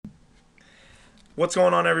What's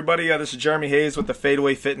going on, everybody? This is Jeremy Hayes with the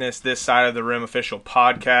Fadeaway Fitness This Side of the Rim official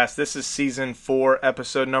podcast. This is season 4,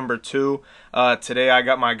 episode number 2. Today I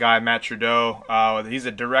got my guy Matt Trudeau. He's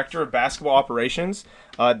a director of basketball operations,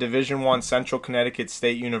 Division I Central Connecticut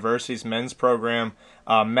State University's men's program.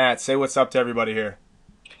 Matt, say what's up to everybody here.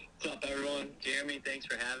 What's up, everyone? Jeremy, thanks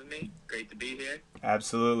for having me. Great to be here.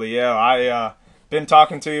 Absolutely, yeah. I been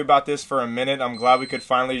talking to you about this for a minute. I'm glad we could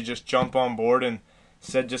finally just jump on board and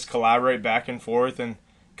said just collaborate back and forth and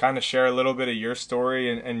kind of share a little bit of your story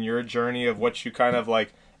and your journey of what you kind of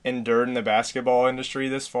like endured in the basketball industry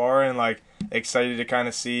this far, and like excited to kind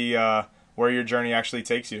of see where your journey actually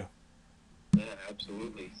takes you. Yeah,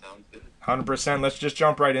 absolutely. Sounds good. 100%. Let's just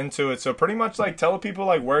jump right into it. So pretty much like tell people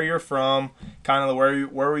like where you're from, kind of where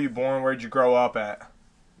were you born, where did you grow up at?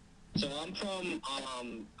 So I'm from, I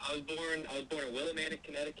was born in Willimantic,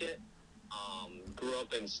 Connecticut. Grew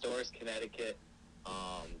up in Storrs, Connecticut.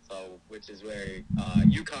 Which is where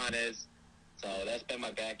UConn is. So that's been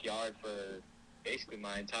my backyard for basically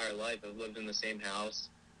my entire life. I've lived in the same house.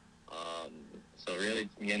 So really,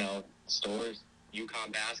 Storrs,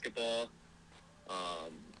 UConn basketball.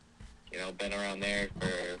 Been around there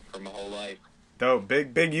for my whole life. Dope.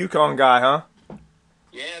 Big UConn guy, huh?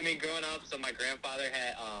 Yeah, I mean, growing up, so my grandfather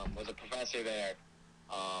was a professor there.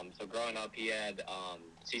 So growing up, he had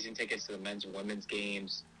season tickets to the men's and women's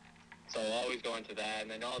games. So always going to that,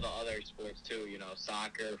 and then all the other sports too.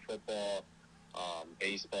 Soccer, football,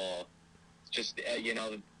 baseball. Just growing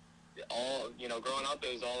up,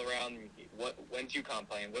 it was all around. When's UConn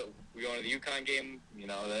playing? We going to the UConn game?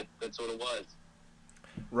 That's what it was.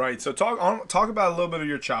 Right. So talk about a little bit of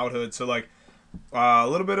your childhood. So like a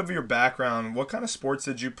little bit of your background. What kind of sports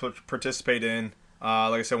did you participate in?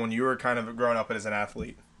 Like I said, when you were kind of growing up as an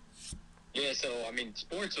athlete. Yeah. So I mean,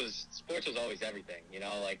 sports was always everything.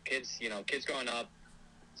 Like kids growing up.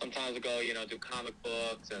 Sometimes we'll go, do comic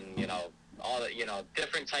books and all the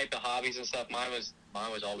different type of hobbies and stuff. Mine was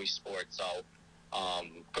always sports. So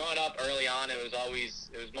growing up early on, it was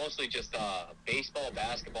mostly just baseball,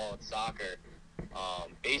 basketball, and soccer.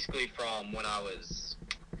 Basically from when I was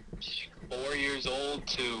 4 years old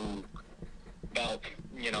to about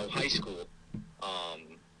high school.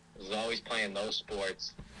 Was always playing those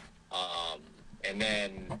sports. And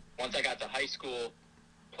then once I got to high school,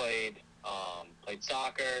 played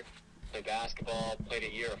soccer, played basketball, played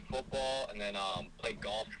a year of football, and then played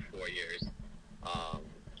golf for 4 years.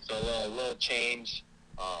 So a little change,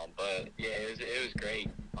 but yeah, it was great.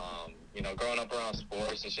 Growing up around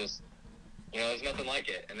sports, it's just there's nothing like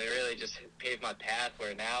it, and it really just paved my path.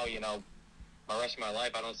 Where now, my rest of my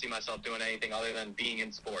life, I don't see myself doing anything other than being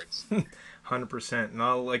in sports. 100%. And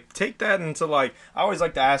I'll like take that into like I always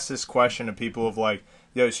like to ask this question to people of like,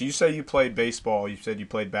 so you say you played baseball, you said you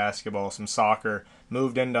played basketball, some soccer,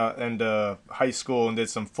 moved into high school and did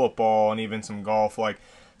some football and even some golf. Like,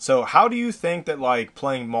 so how do you think that like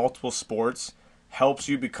playing multiple sports helps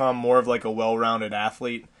you become more of like a well-rounded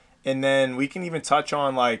athlete? And then we can even touch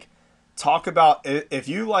on like talk about if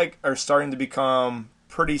you like are starting to become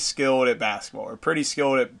pretty skilled at basketball or pretty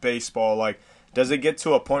skilled at baseball, like does it get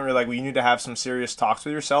to a point where like you need to have some serious talks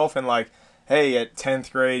with yourself and like, hey, at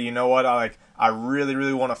 10th grade, you know what, I really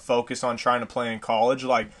really want to focus on trying to play in college,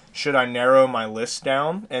 like should I narrow my list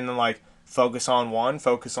down and then like focus on one,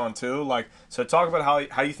 focus on two? Like, so talk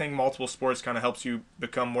about how you think multiple sports kind of helps you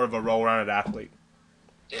become more of a well-rounded athlete.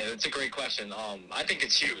 Yeah, that's a great question. I think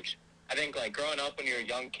it's huge. I think, like, growing up when you're a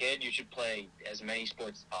young kid, you should play as many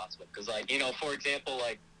sports as possible. Because, like, for example,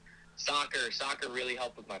 like, soccer really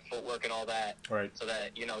helped with my footwork and all that. Right. So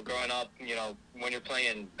that, growing up, when you're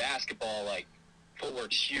playing basketball, like,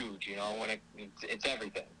 footwork's huge, when it's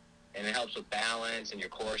everything. And it helps with balance and your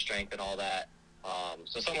core strength and all that.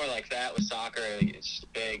 So somewhere like that with soccer, it's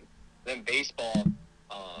just big. Then baseball,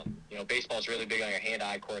 baseball's really big on your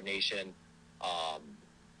hand-eye coordination.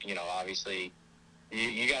 Obviously,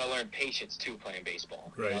 you got to learn patience too playing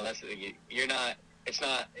baseball. Right. You're not. It's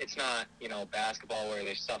not. Basketball where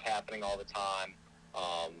there's stuff happening all the time.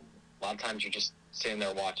 A lot of times you're just sitting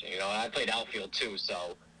there watching. And I played outfield too,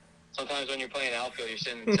 so sometimes when you're playing outfield, you're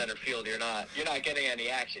sitting in center field. You're not getting any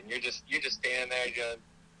action. You're just standing there.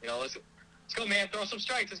 Let's go, man. Throw some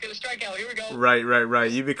strikes. Let's get a strikeout. Here we go.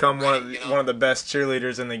 Right. You become one of the best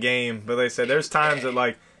cheerleaders in the game. But they said there's times that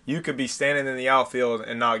like you could be standing in the outfield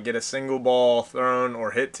and not get a single ball thrown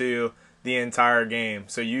or hit to you the entire game.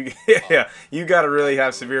 So you got to really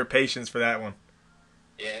have severe patience for that one.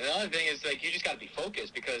 Yeah, and the other thing is like you just got to be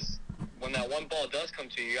focused because when that one ball does come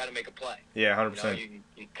to you, you got to make a play. Yeah, 100%.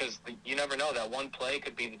 Because you never know, that one play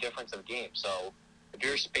could be the difference of the game. So if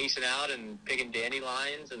you're spacing out and picking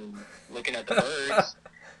dandelions and looking at the birds,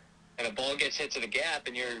 and a ball gets hit to the gap,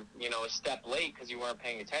 and you're, a step late because you weren't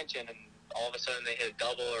paying attention, and all of a sudden they hit a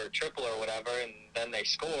double or a triple or whatever, and then they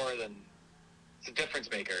score, then it's a difference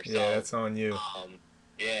maker. Yeah, So that's on you.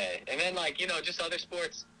 yeah, and then just other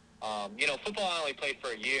sports. Football I only played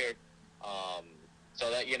for a year, so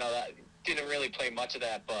that that didn't really play much of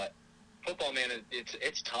that. But football, man,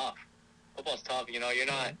 it's tough. Football's tough. You're not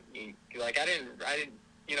I didn't.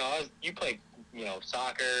 You play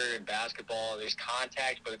soccer and basketball. There's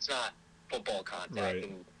contact, but it's not football contact. Right.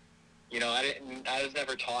 And I was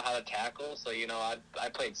never taught how to tackle, so I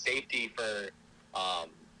played safety for.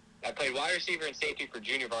 I played wide receiver and safety for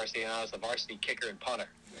junior varsity, and I was the varsity kicker and punter.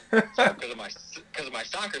 So because of my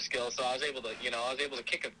soccer skills, so I was able to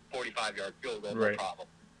kick a 45-yard field goal, no problem.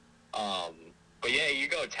 But yeah, you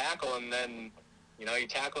go tackle, and then you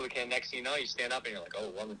tackle the kid. Next thing you know, you stand up and you're like,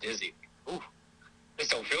 oh, I'm dizzy. Ooh, this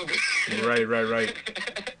don't feel good. Right.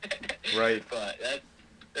 Right. But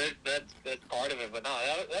that's part of it. But no,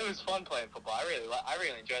 that was fun playing football. I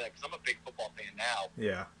really enjoy that because I'm a big football fan now.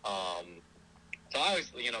 Yeah. So I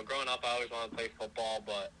always, growing up, I always wanted to play football,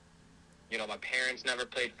 but my parents never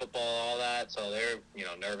played football, all that, so they're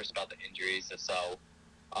nervous about the injuries, and so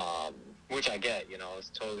which I get,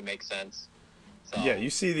 it totally makes sense. So, yeah, you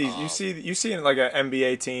see these, you see like an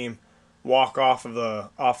NBA team walk off of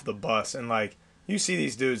the bus, and like you see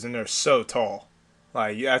these dudes, and they're so tall.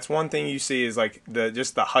 Like that's one thing you see is like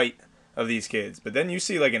just the height of these kids, but then you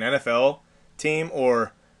see like an NFL team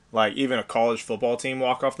or like even a college football team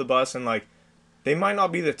walk off the bus, and like they might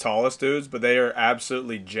not be the tallest dudes, but they are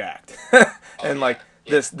absolutely jacked. And like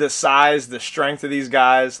the size, the strength of these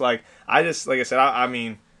guys, like I said, I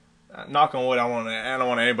mean, knock on wood, I don't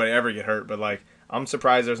want anybody to ever get hurt, but like I'm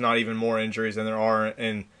surprised there's not even more injuries than there are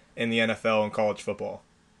in the NFL and college football.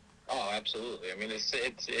 Oh, absolutely. I mean,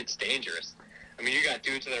 it's dangerous. I mean, you got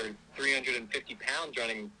dudes that are 350 pounds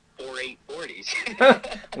running 4.8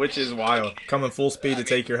 40s. Which is wild. Coming full speed to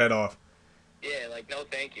take your head off. Yeah, like, no,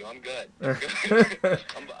 thank you. I'm good. I'm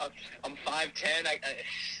 5'10".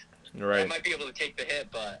 Right. I might be able to take the hit,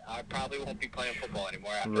 but I probably won't be playing football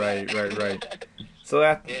anymore after that. Right. So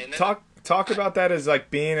that talk about that as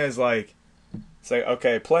like being as like it's like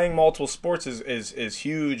okay, playing multiple sports is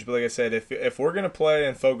huge, but like I said, if we're gonna play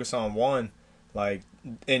and focus on one, like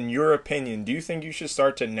in your opinion, do you think you should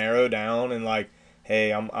start to narrow down and like,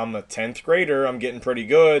 hey, I'm a 10th grader, I'm getting pretty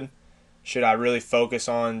good. Should I really focus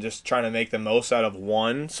on just trying to make the most out of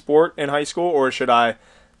one sport in high school, or should I,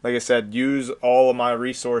 like I said, use all of my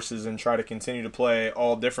resources and try to continue to play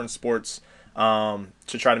all different sports to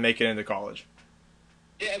try to make it into college?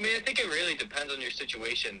 Yeah, I mean, I think it really depends on your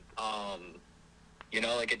situation.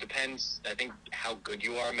 Like it depends, I think, how good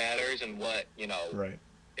you are matters and what, Right.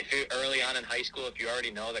 If you're early on in high school, if you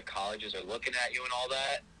already know that colleges are looking at you and all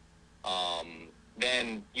that,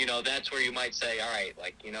 then, that's where you might say, all right,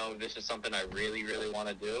 like, this is something I really, really want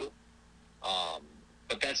to do.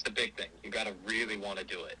 But that's the big thing. You got to really want to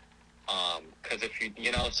do it. Because if you,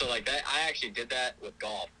 so like that, I actually did that with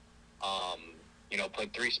golf.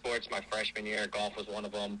 Played 3 sports my freshman year. Golf was one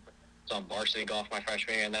of them. So I'm varsity golf my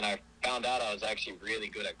freshman year. And then I found out I was actually really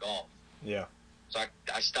good at golf. Yeah. So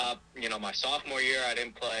I stopped, my sophomore year, I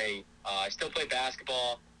didn't play, I still played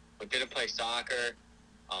basketball, but didn't play soccer.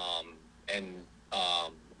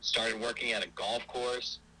 Started working at a golf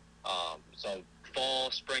course. So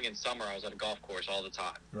fall, spring, and summer, I was at a golf course all the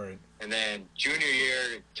time. Right. And then junior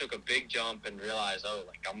year, took a big jump and realized,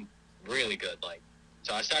 I'm really good. Like,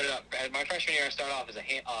 so I started up, at my freshman year, I started off as a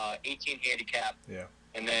 18 handicap. Yeah.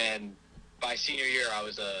 And then by senior year, I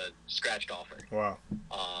was a scratch golfer. Wow.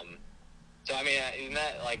 So, I mean, in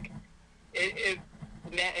that, like,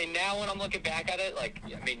 and now when I'm looking back at it, like,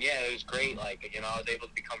 I mean, yeah, it was great. Like, I was able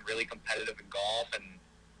to become really competitive in golf and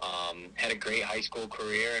had a great high school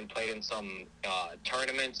career and played in some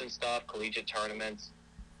tournaments and stuff, collegiate tournaments,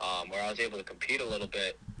 where I was able to compete a little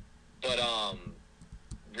bit. But,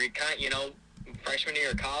 freshman year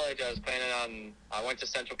of college, I went to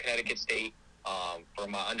Central Connecticut State for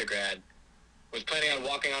my undergrad. Was planning on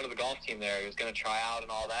walking onto the golf team there. He was going to try out and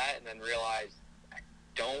all that, and then realized I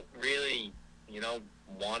don't really,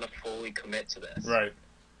 want to fully commit to this. Right.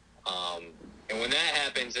 And when that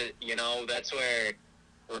happens, that's where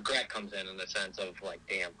regret comes in the sense of like,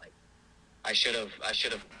 damn, like I should have,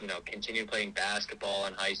 continued playing basketball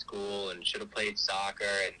in high school and should have played soccer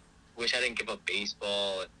and wish I didn't give up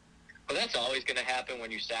baseball. But that's always going to happen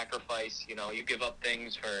when you sacrifice, you give up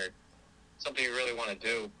things for something you really want to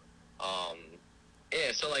do.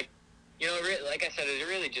 Yeah, so like, like I said, it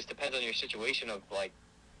really just depends on your situation of like,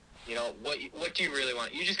 what do you really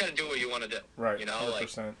want? You just got to do what you want to do. Right. 100%.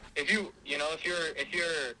 Like if you're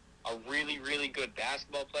a really, really good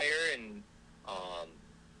basketball player, and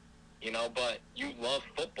but you love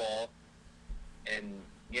football, and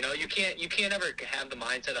you can't ever have the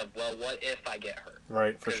mindset of, well, what if I get hurt?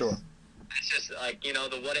 Right, for sure. It's just like,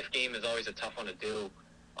 the what if game is always a tough one to do.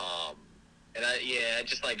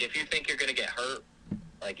 Just like, if you think you're gonna get hurt,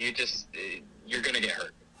 like, you're gonna get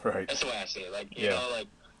hurt. Right. That's the way I see it. Like,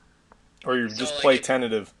 or you just play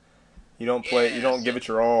tentative. You don't play. You don't give it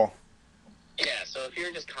your all. Yeah. So if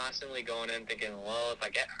you're just constantly going in thinking, well, if I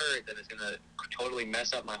get hurt, then it's gonna totally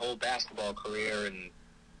mess up my whole basketball career, and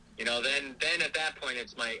then at that point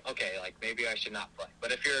it's okay, like, maybe I should not play.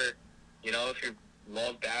 But if if you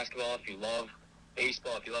love basketball, if you love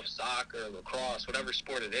baseball, if you love soccer, lacrosse, whatever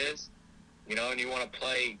sport it is, and you want to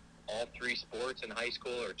play all 3 sports in high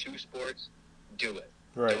school or 2 sports, do it.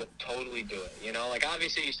 Right. Totally do it. Like,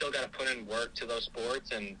 obviously you still got to put in work to those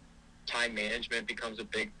sports, and time management becomes a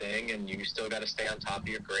big thing, and you still got to stay on top of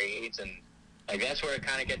your grades, and like, that's where it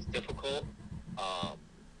kind of gets difficult.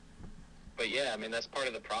 But yeah, I mean, that's part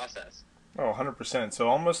of the process. Oh, 100%. So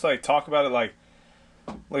almost like talk about it like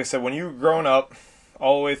I said, when you were growing up,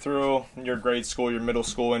 all the way through your grade school, your middle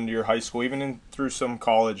school, into your high school, even through some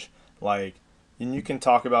college, and you can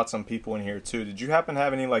talk about some people in here too. Did you happen to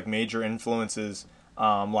have any like major influences,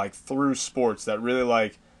 through sports that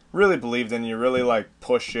really believed in you, really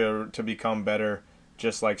pushed you to become better,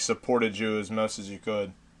 just supported you as most as you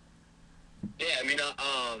could? Yeah, I mean,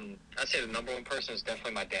 I'd say the number one person is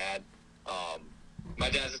definitely my dad. My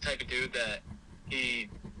dad's the type of dude that he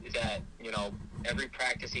is at, every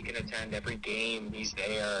practice he can attend, every game he's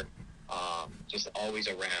there, just always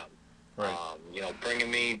around. Right. Bringing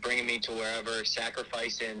me to wherever,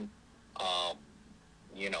 sacrificing,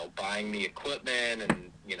 buying me equipment,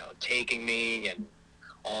 and taking me and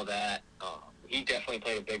all that. He definitely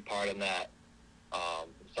played a big part in that.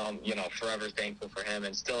 So I'm, forever thankful for him,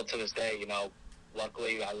 and still to this day,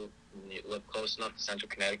 luckily I live close enough to Central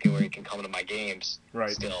Connecticut where he can come to my games.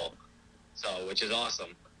 Right. Still, so, which is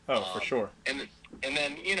awesome. Oh, for sure. And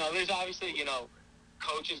then there's obviously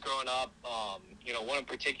coaches growing up. One in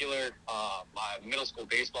particular, my middle school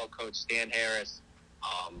baseball coach, Stan Harris,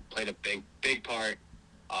 played a big part.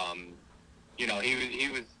 He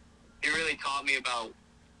really taught me about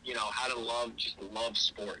how to love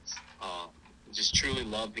sports. Just truly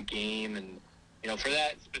love the game, and for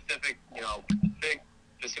that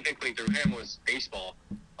specifically through him was baseball,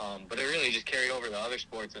 but it really just carried over to other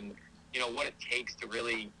sports, and what it takes to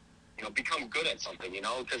really become good at something,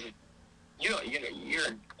 because you're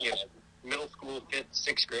middle school, 5th,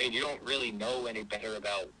 6th grade, you don't really know any better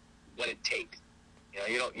about what it takes.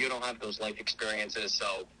 You don't have those life experiences,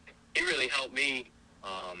 so it really helped me,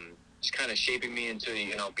 just kind of shaping me into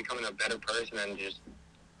becoming a better person and just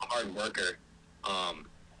a hard worker.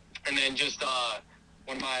 And then just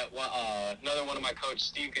another one of my coach,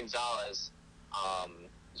 Steve Gonzalez,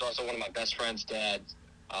 is also one of my best friend's dads.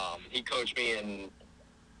 He coached me in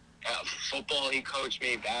football. He coached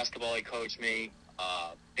me basketball. He coached me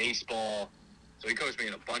baseball. So he coached me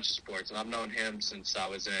in a bunch of sports, and I've known him since I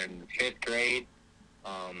was in 5th grade.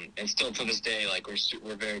 And still to this day,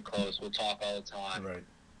 we're very close. We'll talk all the time. Right.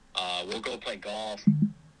 We'll go play golf.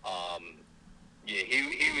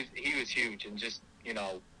 He was huge, and just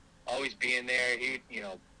always being there. He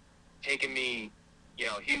taking me.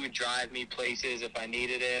 He would drive me places if I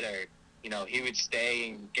needed it, or he would stay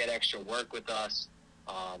and get extra work with us.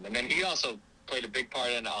 And then he also played a big part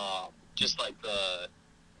in just like the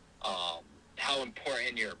how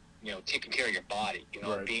important you're taking care of your body.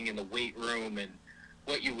 Right. Being in the weight room and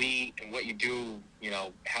what you eat and what you do.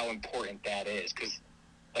 How important that is, because,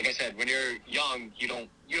 like I said, when you're young, you don't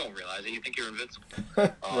realize it. You think you're invincible.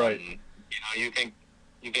 Right. You think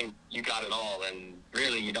you got it all, and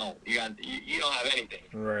really you don't. You don't have anything.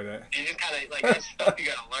 Right. You just kind of that's stuff you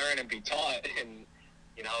got to learn and be taught. And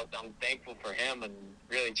I'm thankful for him, and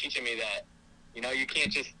really teaching me that you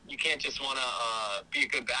can't just want to be a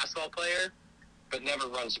good basketball player, but never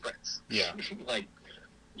run sprints. Yeah. And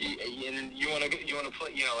you want to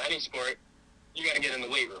play any sport, you got to get in the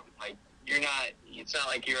weight room. It's not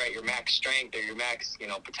like you're at your max strength or your max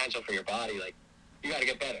potential for your body. You got to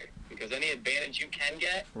get better, because any advantage you can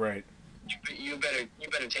get, right, you better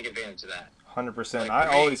take advantage of that.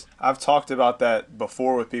 100%. I've talked about that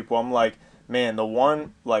before with people. I'm like, man, the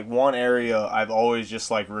one area I've always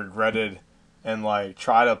just regretted and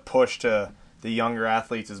try to push to the younger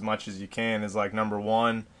athletes as much as you can is number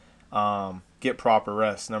 1, get proper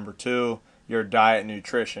rest. Number 2, your diet and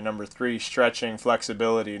nutrition. Number 3, stretching,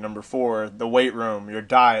 flexibility. Number 4, the weight room, your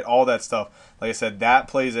diet, all that stuff. Like I said, that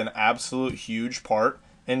plays an absolute huge part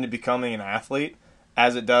into becoming an athlete,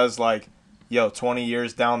 as it does 20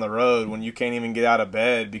 years down the road when you can't even get out of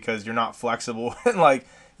bed because you're not flexible and like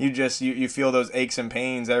you feel those aches and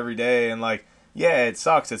pains every day, and like, yeah, it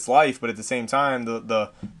sucks, it's life, but at the same time,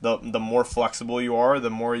 the more flexible you are, the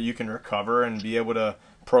more you can recover and be able to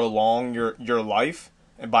prolong your life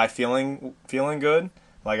and by feeling good.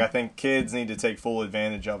 Like, I think kids need to take full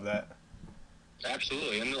advantage of that.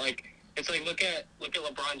 Absolutely. And like, it's like, look at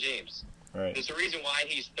LeBron James. Right. There's a reason why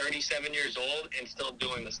he's 37 years old and still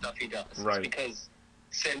doing the stuff he does. Right. It's because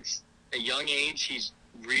since a young age, he's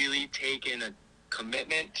really taken a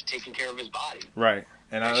commitment to taking care of his body. Right.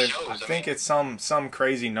 And I think it's some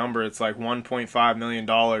crazy number. It's like $1.5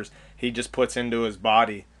 million he just puts into his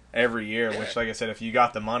body every year, which, like I said, if you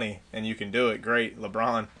got the money and you can do it, great.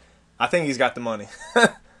 LeBron, I think he's got the money.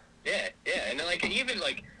 Yeah. And then, like, even,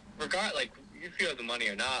 like, like, if you have the money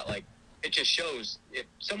or not, like, it just shows if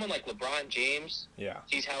someone like LeBron James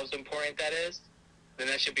sees how important that is, then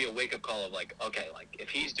that should be a wake-up call of, like, okay, like, if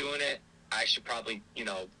he's doing it, I should probably,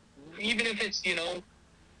 even if it's,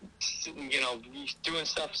 doing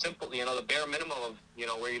stuff simple, the bare minimum of,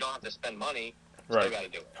 where you don't have to spend money, still got to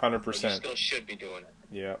do it. 100%. But you still should be doing it.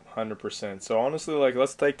 Yeah, 100%. So honestly, like,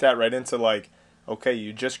 let's take that right into, like, okay,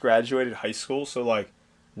 you just graduated high school, so, like,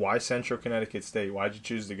 why Central Connecticut State? Why'd you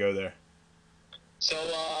choose to go there? So,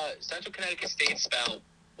 Central Connecticut State's about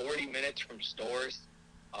 40 minutes from Storrs.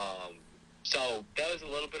 So that was a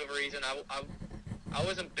little bit of a reason. I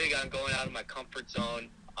wasn't big on going out of my comfort zone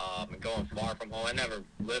and going far from home. I never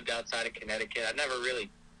lived outside of Connecticut. I've never really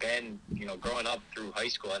been, growing up through high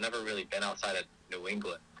school, I've never really been outside of New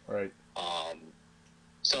England. Right.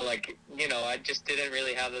 So, like, I just didn't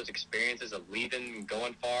really have those experiences of leaving and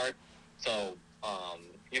going far. So,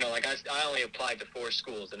 like, I only applied to 4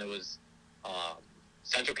 schools, and it was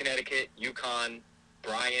Central Connecticut, UConn,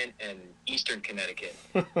 Bryant, and Eastern Connecticut,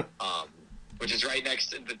 which is right next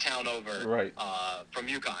to the town over from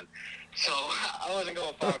UConn. So I wasn't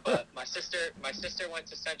going far, but my sister went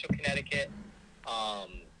to Central Connecticut,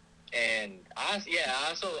 and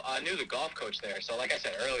I knew the golf coach there. So, like I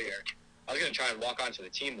said earlier, I was going to try and walk onto the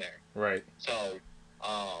team there. Right. So,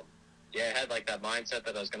 I had like that mindset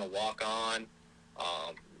that I was going to walk on,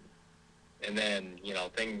 and then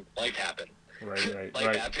life happened. Right.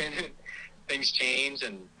 Life happened. Things changed,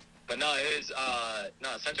 but no, it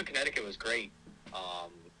was Central Connecticut was great.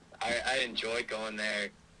 I enjoyed going there,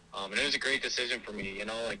 and it was a great decision for me.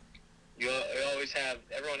 Like you always have,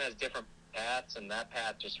 everyone has different paths, and that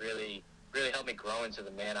path just really helped me grow into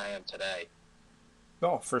the man I am today.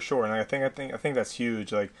 Oh, for sure. And I think that's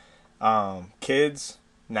huge. Like, kids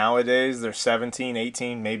nowadays, they're 17,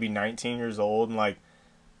 18, maybe 19 years old, and like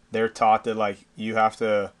they're taught that like you have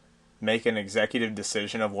to make an executive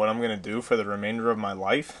decision of what I'm going to do for the remainder of my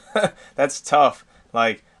life. That's tough.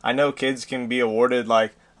 Like, I know kids can be awarded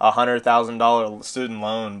like $100,000 student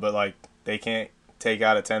loan, but like they can't take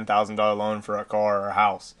out a $10,000 loan for a car or a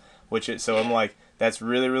house, so I'm like, that's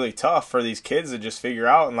really, really tough for these kids to just figure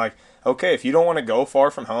out. And like, okay, if you don't want to go far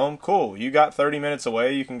from home, cool. You got 30 minutes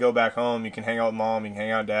away. You can go back home. You can hang out with mom. You can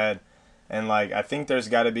hang out with dad. And like, I think there's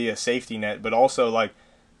got to be a safety net, but also like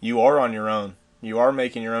you are on your own. You are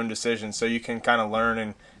making your own decisions, so you can kind of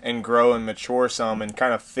learn and grow and mature some and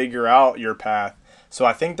kind of figure out your path. So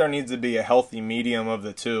I think there needs to be a healthy medium of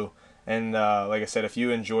the two. And like I said, if you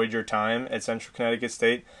enjoyed your time at Central Connecticut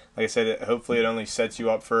State, like I said, hopefully it only sets you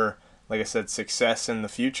up for, like I said, success in the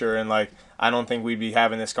future. And like, I don't think we'd be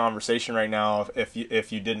having this conversation right now if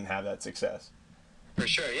you didn't have that success. For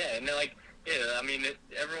sure, yeah. And like, I mean,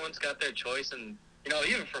 everyone's got their choice, and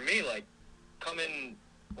even for me, like coming.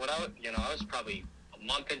 When I was probably a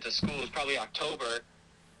month into school, it was probably October,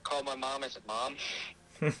 called my mom, I said, Mom,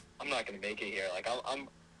 I'm not going to make it here. Like, I'm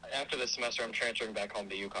after this semester, I'm transferring back home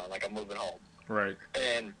to UConn. Like, I'm moving home. Right.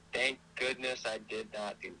 And thank goodness I did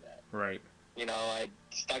not do that. Right. I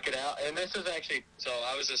stuck it out. And this was actually, so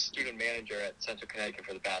I was a student manager at Central Connecticut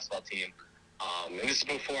for the basketball team. And this is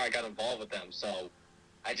before I got involved with them. So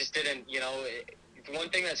I just didn't, one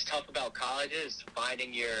thing that's tough about college is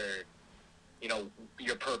finding your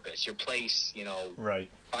purpose, your place, right.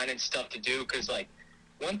 Finding stuff to do. Because, like,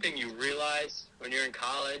 one thing you realize when you're in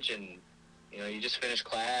college and, you just finish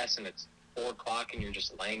class and it's 4 o'clock and you're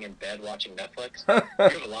just laying in bed watching Netflix,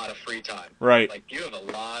 you have a lot of free time. Right. Like, you have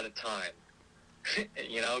a lot of time.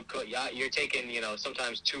 You're taking,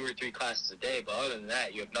 sometimes 2 or 3 classes a day, but other than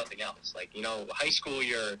that, you have nothing else. Like, high school,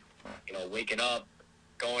 you're, waking up,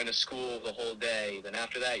 going to school the whole day. Then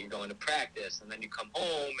after that, you're going to practice, and then you come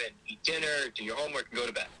home and eat dinner, do your homework, and go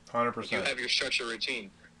to bed. 100%. You have your structured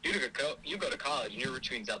routine. You go to college, and your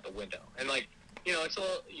routine's out the window. And like, it's a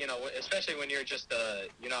little, especially when you're just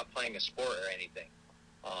you're not playing a sport or anything.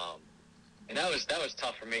 and that was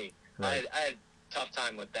tough for me. Right. I had a tough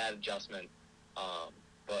time with that adjustment.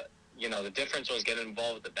 But the difference was getting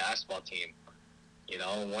involved with the basketball team.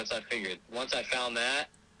 Once I found that,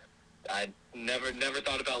 I never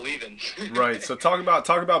thought about leaving. Right. So talk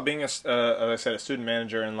about being as I said, a student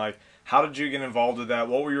manager, and like, how did you get involved with that?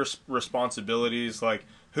 What were your responsibilities? Like,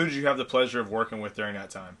 who did you have the pleasure of working with during that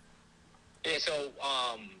time? Yeah. So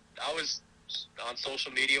I was on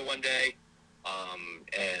social media one day,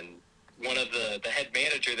 and one of the head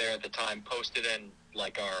manager there at the time posted in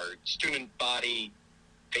like our student body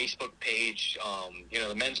Facebook page.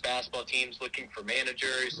 The men's basketball team's looking for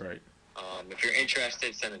managers. Right. If you're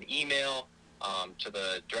interested, send an email to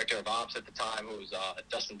the director of ops at the time, who was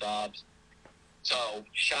Dustin Dobbs. So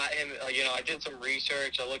shot him. I did some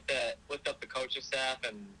research. I looked up the coaching staff,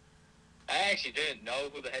 and I actually didn't know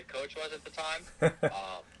who the head coach was at the time.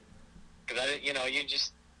 Because I didn't.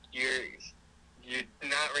 You're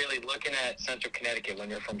not really looking at Central Connecticut when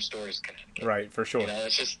you're from Storrs, Connecticut. Right, for sure.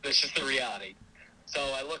 That's just the reality. So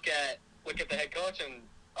I look at the head coach, and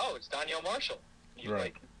it's Donyell Marshall.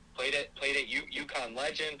 Right. Played at UConn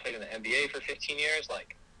legend, played in the NBA for 15 years.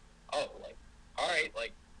 All right,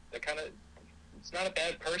 they're kind of, it's not a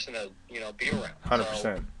bad person to be around. 100%.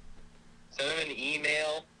 So, sent him an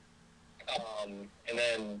email, and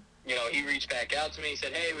then he reached back out to me. He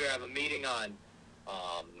said, "Hey, we have a meeting on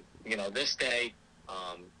this day.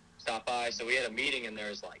 Stop by." So we had a meeting, and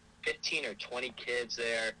there's 15 or 20 kids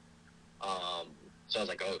there. So I was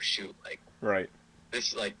like, "Oh shoot!" Right.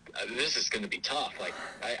 This is going to be tough. I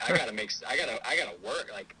gotta work.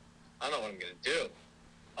 I don't know what I'm gonna do.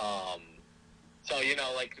 So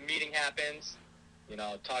the meeting happens.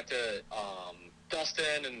 Talk to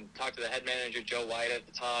Dustin and talk to the head manager Joe White at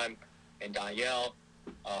the time and Donyell.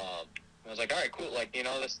 I was like, all right, cool.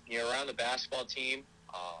 You're around the basketball team.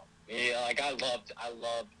 I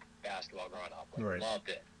loved basketball growing up. Right. Loved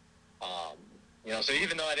it. So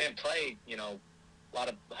even though I didn't play, a lot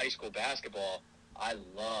of high school basketball, I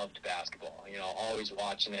loved basketball. Always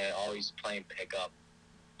watching it, always playing pickup.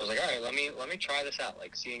 I was like, all right, let me try this out.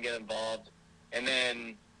 See and get involved. And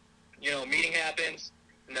then, meeting happens,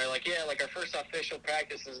 and they're like, yeah, our first official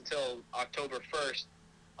practice is until October 1st.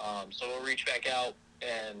 So we'll reach back out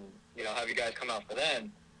and have you guys come out for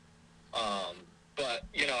then. But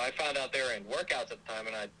I found out they were in workouts at the time,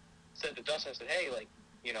 and I said to Dustin, I said, hey,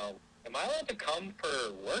 am I allowed to come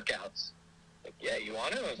for workouts? Yeah, you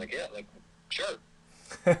want to? I was like, yeah, sure.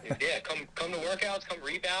 Yeah, come to workouts, come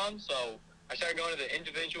rebound. So I started going to the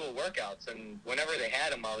individual workouts, and whenever they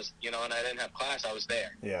had them, I was, and I didn't have class, I was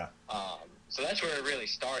there. Yeah. So that's where it really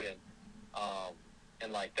started.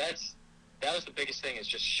 And that was the biggest thing, is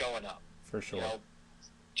just showing up. For sure.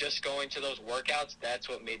 Just going to those workouts, that's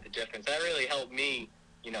what made the difference. That really helped me,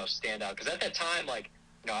 stand out. Because at that time, I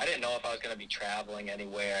didn't know if I was going to be traveling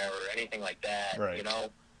anywhere or anything like that. Right.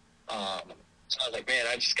 So I was like, man,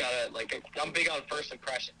 I just gotta, I'm big on first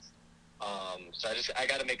impressions. So I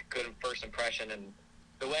gotta make a good first impression, and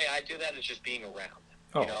the way I do that is just being around.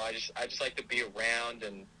 Oh. I just like to be around,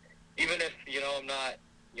 and even if, I'm not,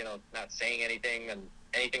 not saying anything and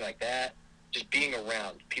anything like that, just being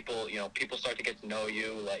around people, people start to get to know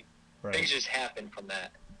you, right. Things just happen from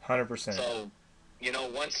that. 100%. So,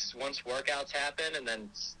 once workouts happen, and then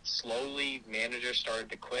slowly managers started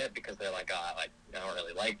to quit because they're like, I don't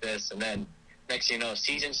really like this, and then next thing you know,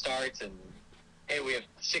 season starts, and hey, we have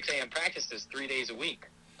 6 a.m. practices 3 days a week.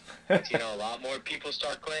 A lot more people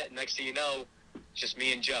start quitting. Next thing you know, it's just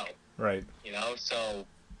me and Joe. Right. So,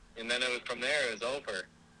 and then from there it was over.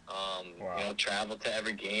 Wow. Travel to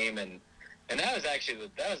every game, and that was actually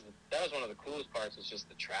that was one of the coolest parts, was just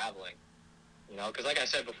the traveling. Because like I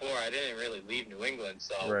said before, I didn't really leave New England,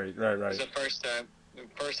 so Right. it was the first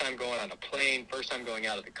time going on a plane, first time going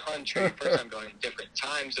out of the country, first time going to different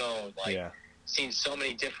time zones, seen so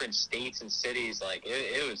many different states and cities.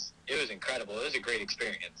 It was incredible. It was a great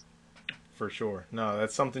experience. For sure. No,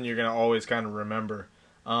 that's something you're gonna always kind of remember.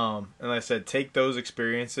 And like I said, take those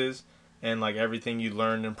experiences and everything you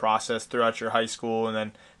learned and processed throughout your high school, and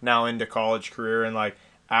then now into college career, and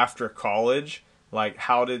after college,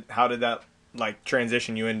 how did that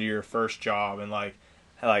transition you into your first job, and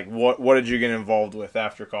what did you get involved with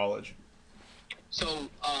after college? So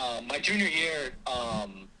my junior year,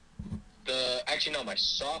 my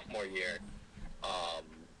sophomore year,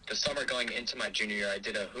 the summer going into my junior year, I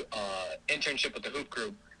did a internship with the Hoop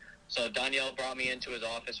Group. So Donyell brought me into his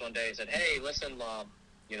office one day and said, hey, listen,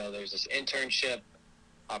 there's this internship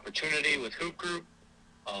opportunity with Hoop Group.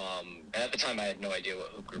 And at the time, I had no idea what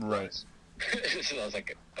Hoop Group was. So I was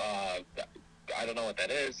like, I don't know what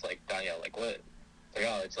that is. Donyell, what?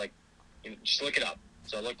 It's just look it up.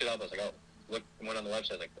 So I looked it up. I was like, oh, went on the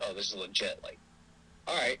website, like, oh, this is legit. Like,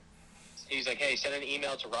 all right. He's like, hey, send an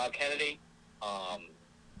email to Rob Kennedy.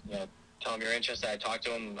 You know, tell him you're interested. I talked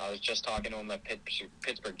to him. I was just talking to him at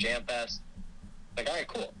Pittsburgh Jam Fest. Like, all right,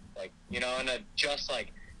 cool. Like, you know, and just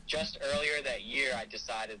earlier that year, I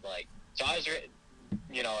decided, like, so I was,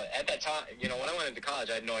 you know, at that time, you know, when I went into college,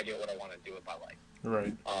 I had no idea what I wanted to do with my life.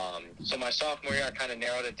 Right. So my sophomore year, I kind of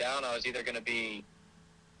narrowed it down. I was either going to be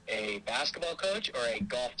a basketball coach or a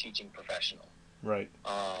golf teaching professional. Right.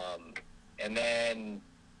 And then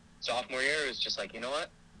sophomore year, it was just like, you know what?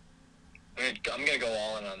 I'm gonna go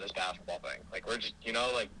all in on this basketball thing. Like, we're just, you know,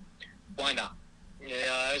 like, why not? You know,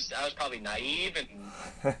 I was probably naive, and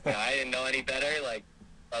you know, I didn't know any better. Like,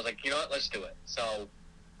 I was like, you know what? Let's do it. So,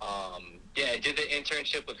 yeah, I did the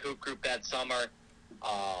internship with Hoop Group that summer,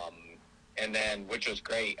 and then, which was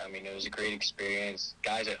great. I mean, it was a great experience.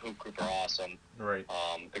 Guys at Hoop Group are awesome. Right.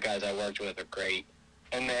 The guys I worked with are great.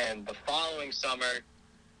 And then the following summer,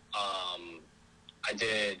 I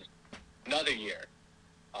did another year.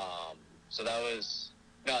 So that was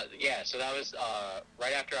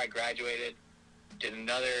right after I graduated. Did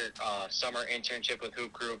another summer internship with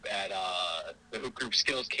Hoop Group at the Hoop Group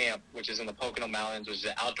Skills Camp, which is in the Pocono Mountains, which is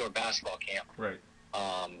an outdoor basketball camp. Right.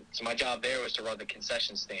 So my job there was to run the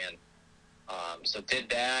concession stand. So did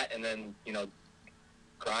that, and then, you know,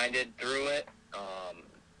 grinded through it.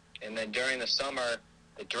 And then during the summer,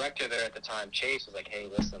 the director there at the time, Chase, was like, "Hey,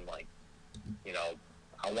 listen, like, you know,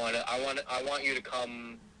 I want you to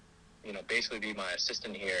come, you know, basically be my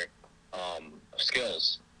assistant here, of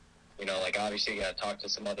skills. You know, like, obviously you got to talk to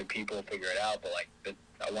some other people, figure it out, but, like,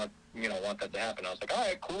 I want that to happen." I was like, all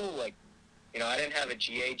right, cool. Like, you know, I didn't have a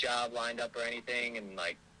GA job lined up or anything, and,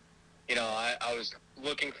 like, you know, I was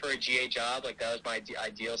looking for a GA job. Like, that was my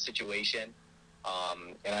ideal situation.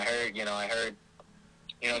 And I heard,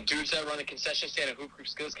 dudes that run a concession stand at Hoop Group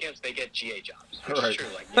Skills Camps, they get GA jobs, which Right. is true.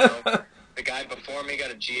 Like, you know, the guy before me got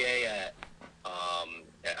a GA at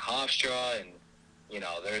Hofstra, and, you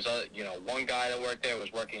know, there's one guy that worked there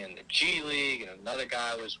was working in the G League, and another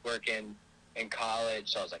guy was working in college.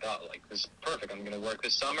 So I was like, oh, like, this is perfect. I'm going to work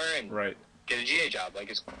this summer and Right. get a GA job. Like,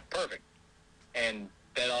 it's perfect. And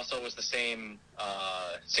that also was the same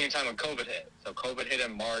time when COVID hit. So COVID hit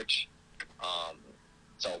in March.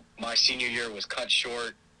 So my senior year was cut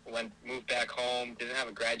short. Moved back home. Didn't have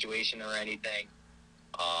a graduation or anything.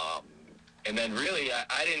 And then really,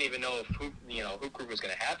 I didn't even know if Hoop Group was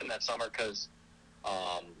going to happen that summer because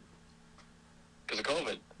of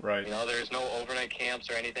COVID. Right. You know, there's no overnight camps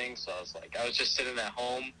or anything. So I was just sitting at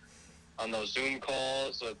home on those Zoom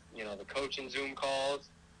calls with, you know, the coaching Zoom calls,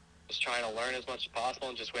 just trying to learn as much as possible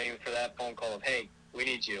and just waiting for that phone call of, hey, we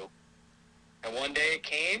need you. And one day it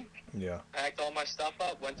came. Yeah. Packed all my stuff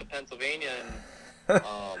up, went to Pennsylvania, and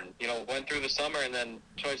you know, went through the summer. And then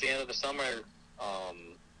towards the end of the summer,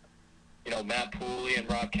 you know, Matt Pooley and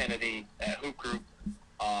Rob Kennedy at Hoop Group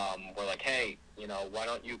were like, hey, you know, why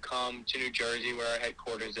don't you come to New Jersey where our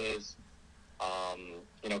headquarters is?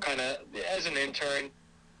 You know, kind of as an intern.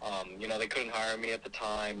 You know, they couldn't hire me at the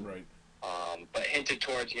time. Right. But hinted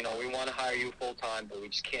towards, you know, we want to hire you full time, but we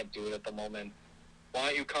just can't do it at the moment. Why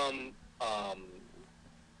don't you come,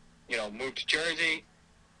 you know, move to Jersey?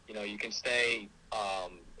 You know, you can stay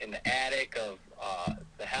in the attic of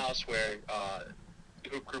the house where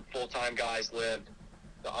Hoop Group full-time guys lived,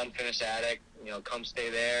 the unfinished attic. You know, come stay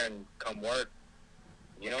there and come work.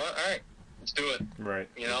 You know what? All right, let's do it. Right.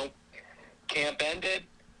 You know, camp ended,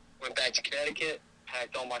 went back to Connecticut,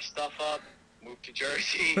 packed all my stuff up, moved to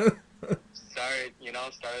Jersey,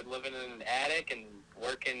 started living in an attic and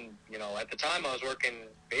working. You know, at the time I was working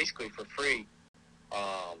basically for free.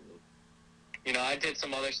 You know, I did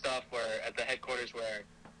some other stuff where at the headquarters where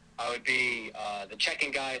I would be the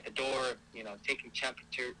check-in guy at the door, you know, taking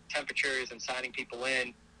temperatures and signing people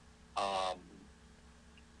in,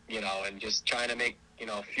 you know, and just trying to make, you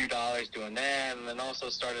know, a few dollars doing that. And then also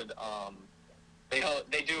started, they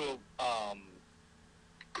do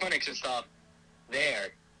clinics and stuff there,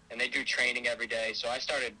 and they do training every day. So I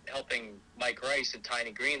started helping Mike Rice and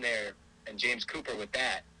Tiny Green there and James Cooper with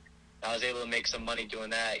that. I was able to make some money doing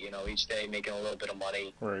that, you know, each day making a little bit of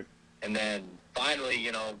money. Right. And then finally,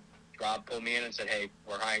 you know, Rob pulled me in and said, hey,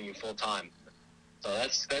 we're hiring you full time. So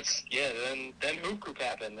that's then Hoop Group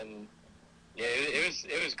happened, and yeah,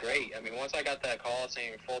 it was great. I mean, once I got that call saying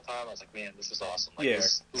you're full time, I was like, man, this is awesome. Like, Yeah,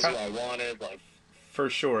 this is what I wanted. Like, for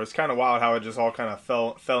sure. It's kind of wild how it just all kind of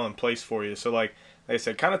fell in place for you. So like I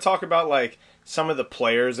said, kind of talk about like some of the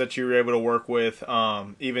players that you were able to work with,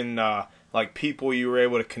 even like people you were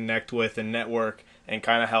able to connect with and network, and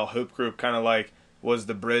kind of how Hoop Group kind of like was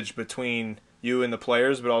the bridge between you and the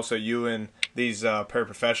players, but also you and these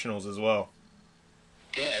paraprofessionals as well.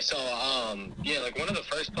 Yeah, so yeah, like one of the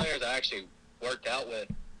first players I actually worked out with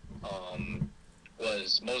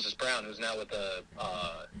was Moses Brown, who's now with the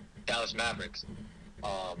Dallas Mavericks.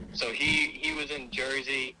 So he was in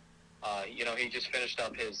Jersey. He just finished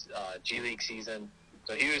up his G League season.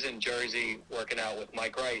 So he was in Jersey working out with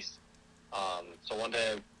Mike Rice. So one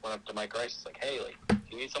day I went up to Mike Rice. It's like, hey, like, do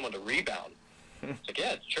you need someone to rebound? He's like,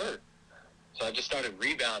 yeah, sure. So I just started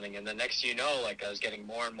rebounding, and the next thing you know, like I was getting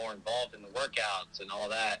more and more involved in the workouts and all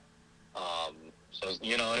that. So I was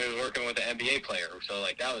working with an NBA player. So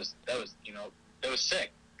like that was that was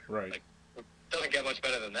sick. Right. Like it doesn't get much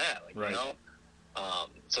better than that. Like Right.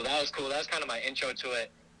 So that was cool. That was kind of my intro to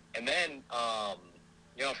it. And then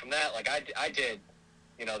from that, like I did.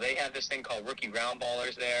 They have this thing called Rookie Round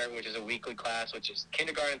Ballers there, which is a weekly class, which is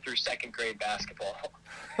kindergarten through second grade basketball.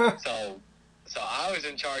 So I was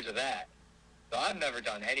in charge of that. So I've never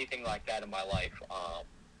done anything like that in my life.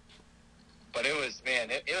 But it was, man,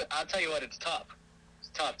 I'll tell you what, it's tough. It's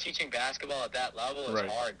tough. Teaching basketball at that level is Right.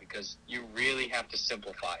 hard because you really have to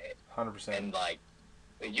simplify it. 100%. And, like,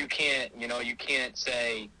 you can't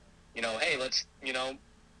say, hey, let's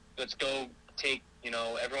go take,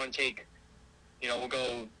 everyone take, we'll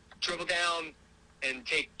go dribble down and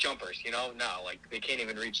take jumpers, No, like, they can't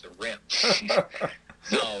even reach the rim.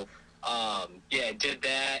 So, did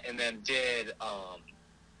that, and then did,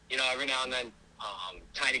 every now and then,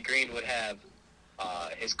 Tiny Green would have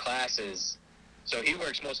his classes. So he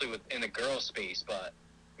works mostly in the girls' space, but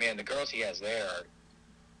man, the girls he has there,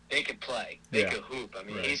 they could play, they could hoop. I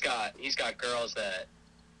mean, Right. he's got girls that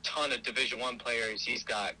ton of Division I players. He's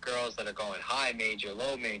got girls that are going high major,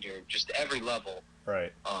 low major, just every level.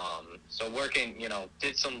 Right. So working,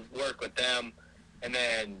 did some work with them, and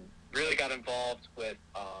then really got involved with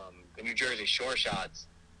the New Jersey Shore Shots,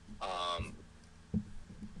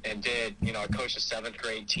 and did, I coached a 7th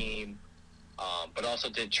grade team, but also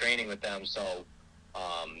did training with them. So,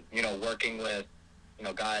 working with,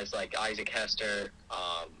 guys like Isaac Hester,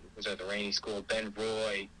 who's at the Rainey School, Ben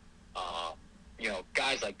Roy,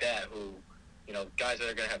 guys like that who, guys that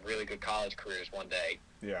are going to have really good college careers one day.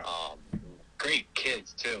 Yeah. Great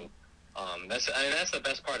kids too. That's the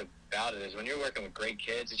best part about it is when you're working with great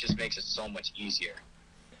kids, it just makes it so much easier.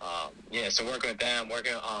 So working with them,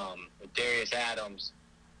 working with Darius Adams,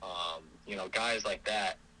 guys like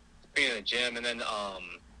that, being in the gym, and then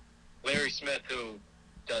Larry Smith, who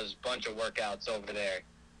does a bunch of workouts over there,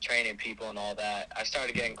 training people and all that. I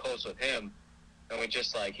started getting close with him, and we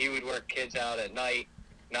just he would work kids out at night,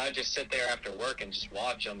 and I would just sit there after work and just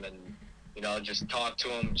watch them and just talk to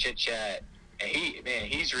them, chit chat. And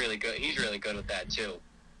he's really good. He's really good with that too.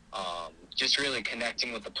 Just really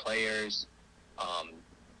connecting with the players.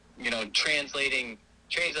 Translate.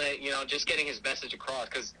 Just getting his message across.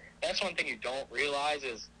 Because that's one thing you don't realize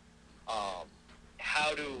is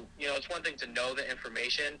how to. It's one thing to know the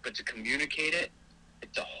information, but to communicate it,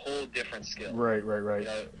 it's a whole different skill. Right.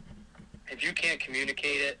 If you can't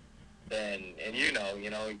communicate it, then you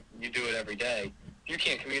do it every day. If you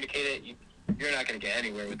can't communicate it, you're not going to get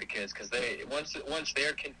anywhere with the kids because once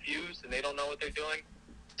they're confused and they don't know what they're doing,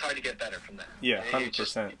 it's hard to get better from that. Yeah,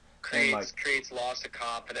 100%. Creates loss of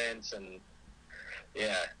confidence and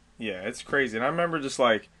yeah. Yeah, it's crazy. And I remember just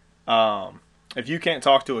if you can't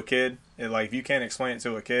talk to a kid, if you can't explain it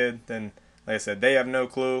to a kid, then like I said, they have no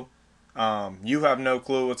clue. You have no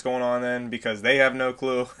clue what's going on then because they have no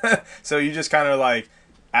clue. So you just kind of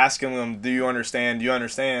asking them, do you understand? Do you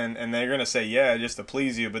understand? And they're going to say yeah just to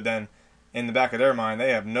please you, but then in the back of their mind,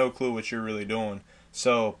 they have no clue what you're really doing.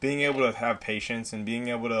 So being able to have patience and being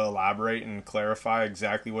able to elaborate and clarify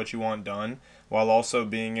exactly what you want done while also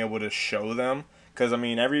being able to show them. Because, I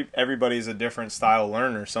mean, everybody's a different style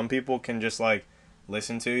learner. Some people can just,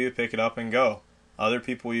 listen to you, pick it up, and go. Other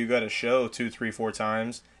people you got to show 2, 3, 4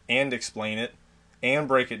 times and explain it and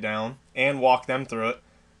break it down and walk them through it.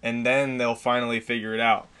 And then they'll finally figure it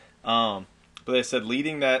out. But they said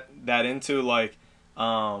leading that into,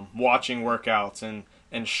 watching workouts and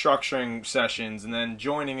structuring sessions and then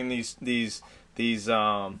joining in these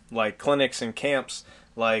clinics and camps,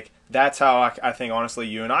 that's how I think honestly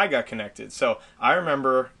you and I got connected. So I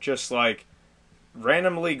remember just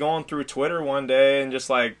randomly going through Twitter one day and just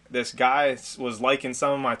this guy was liking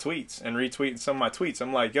some of my tweets and retweeting some of my tweets.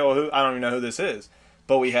 I'm like, yo, I don't even know who this is,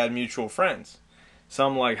 but we had mutual friends. So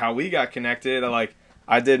I'm how we got connected.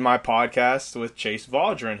 I did my podcast with Chase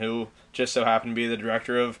Vaudrin, who just so happened to be the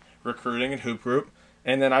director of recruiting at Hoop Group.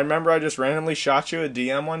 And then I remember I just randomly shot you a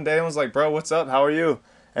DM one day and was like, bro, what's up? How are you?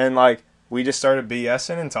 And we just started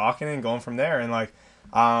BSing and talking and going from there. And like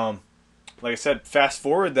I said, fast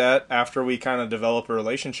forward that after we kind of develop a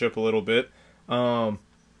relationship a little bit,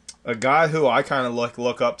 a guy who I kind of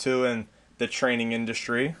look up to in the training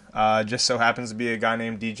industry just so happens to be a guy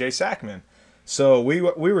named DJ Sackman. So we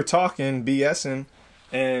were talking, BSing,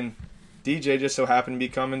 and DJ just so happened to be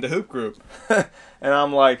coming to Hoop Group. And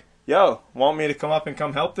I'm like, yo, want me to come up and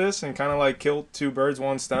come help this and kind of like kill two birds,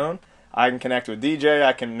 one stone? I can connect with DJ.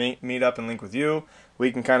 I can meet up and link with you.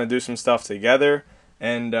 We can kind of do some stuff together.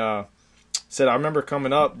 And said, I remember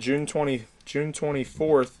coming up June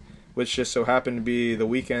 24th, which just so happened to be the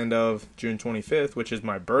weekend of June 25th, which is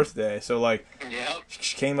my birthday. So, like, Yep.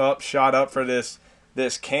 came up, shot up for this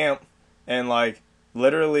camp, and, like,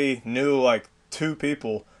 literally knew, like, two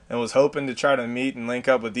people and was hoping to try to meet and link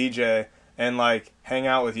up with DJ and, like, hang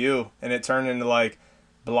out with you. And it turned into, like,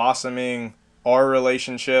 blossoming our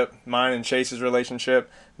relationship, mine and Chase's relationship,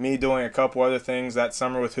 me doing a couple other things that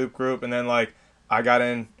summer with Hoop Group, and then, like, I got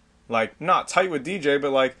in, like, not tight with DJ,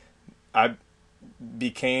 but, like, I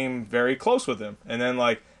became very close with him. And then,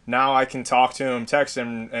 like, now I can talk to him, text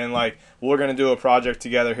him, and, like, we're going to do a project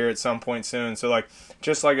together here at some point soon. So, like,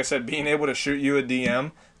 just like I said, being able to shoot you a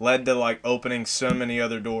DM led to, like, opening so many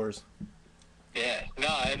other doors. Yeah, no,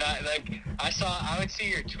 and I would see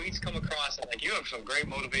your tweets come across, and like you have some great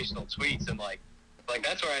motivational tweets, and like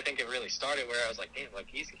that's where I think it really started. Where I was like, damn, like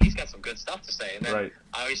he's got some good stuff to say. And then Right.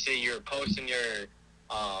 obviously you're posting your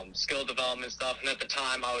skill development stuff, and at the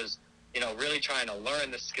time I was, really trying to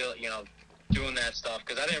learn the skill, doing that stuff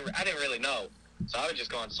because I didn't really know. So I would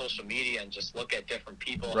just go on social media and just look at different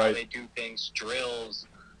people, Right. how they do things, drills,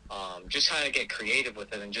 just kind of get creative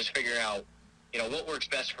with it and just figure out, what works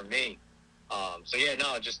best for me. So yeah,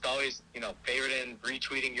 no, just always, favoriting,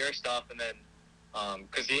 retweeting your stuff, and then,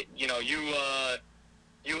 cause I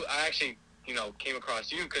actually, came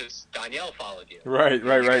across you cause Danielle followed you. Right.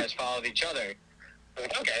 You guys followed each other.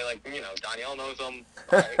 Like, okay, like, Danielle knows them,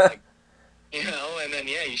 right? Like, and then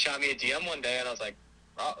yeah, you shot me a DM one day, and I was like,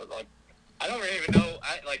 oh, like, I don't really even know,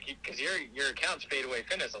 cause your account's Fade Away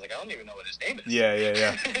Fitness. I was like, I don't even know what his name is.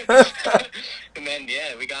 Yeah. And then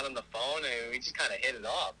yeah, we got on the phone and we just kind of hit it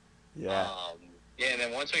off. Yeah. And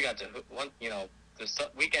then once we got to the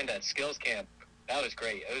weekend at Skills Camp, that was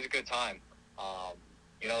great. It was a good time.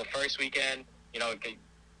 The first weekend, you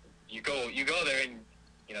go there and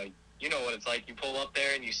you know what it's like. You pull up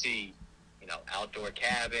there and you see, outdoor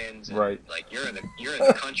cabins. And, Right. Like you're in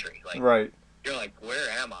the country. Like Right. you're like, where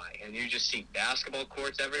am I? And you just see basketball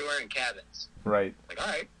courts everywhere and cabins. Right. Like, all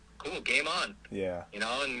right, cool, game on. Yeah.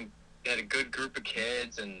 And had a good group of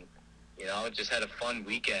kids and. Just had a fun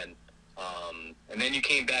weekend. And then you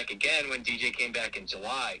came back again when DJ came back in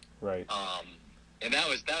July. Right. And that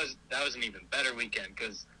was an even better weekend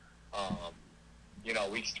because,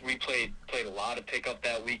 we played a lot of pickup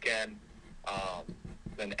that weekend.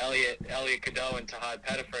 Then Elliot Cadeau and Tahad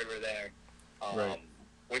Pettiford were there, Right.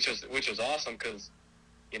 which was awesome because,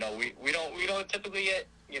 we don't typically get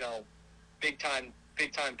big time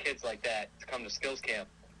kids like that to come to Skills Camp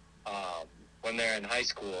when they're in high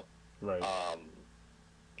school. Right.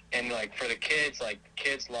 And like for the kids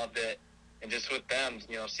loved it, and just with them,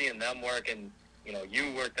 seeing them work and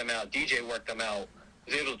you work them out, DJ worked them out,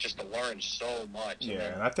 was able just to learn so much.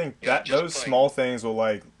 Yeah, and I think you know, that just those playing. small things will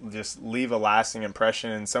like just leave a lasting impression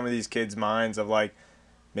in some of these kids' minds of like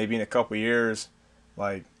maybe in a couple years,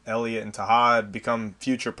 like Elliot and Tahad become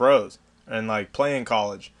future pros and like play in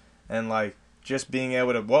college and like just being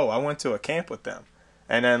able to I went to a camp with them,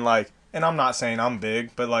 and then like, and I'm not saying I'm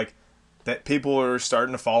big, but like that people are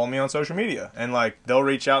starting to follow me on social media and like they'll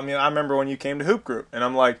reach out to me. I remember when you came to Hoop Group, and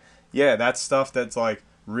I'm like, yeah, that's stuff that's like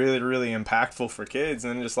really, really impactful for kids.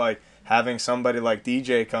 And then just like having somebody like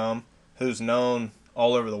DJ come who's known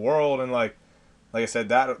all over the world, and like I said,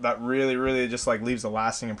 that really, really just like leaves a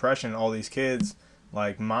lasting impression in all these kids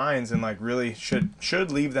like minds, and like really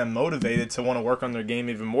should leave them motivated to want to work on their game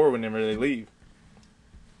even more whenever they leave.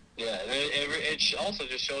 Yeah, it also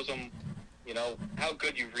just shows them, how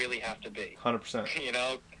good you really have to be.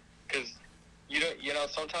 100%. Because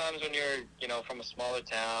sometimes when you're, from a smaller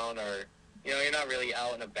town or, you're not really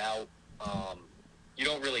out and about, you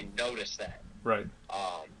don't really notice that. Right.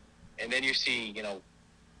 And then you see,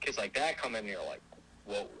 kids like that come in and you're like,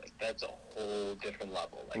 whoa, like that's a whole different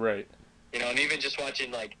level. Like, Right. And even just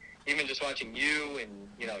watching you and,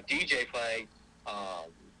 DJ play,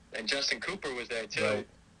 and Justin Cooper was there too.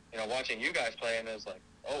 Right. Watching you guys play, and it was like,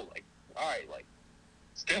 oh, like, all right, like,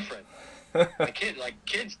 it's different.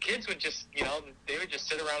 Kids would just, they would just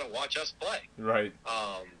sit around and watch us play. Right.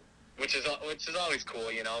 Which is always cool,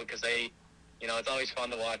 because they, it's always fun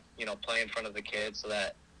to watch, play in front of the kids so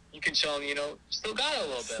that you can show them, still got a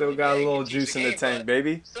little bit. Still like, got a hey, little you can juice in teach the tank,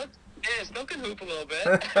 baby. Still can hoop a little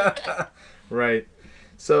bit. Right.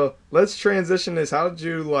 So let's transition this. How did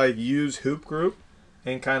you like use Hoop Group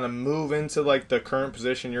and kind of move into like the current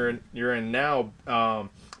position you're in now,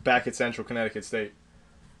 back at Central Connecticut State?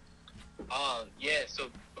 Yeah. So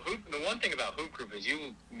the one thing about Hoop Group is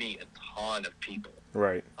you meet a ton of people.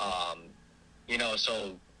 Right. Um,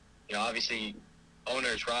 so obviously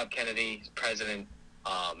owners Rob Kennedy, president.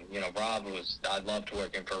 Rob I loved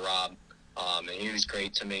working for Rob, and he was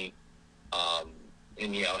great to me.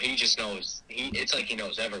 And he just knows it's like he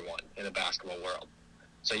knows everyone in the basketball world.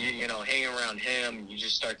 So hanging around him, you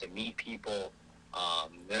just start to meet people.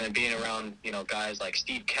 And then being around guys like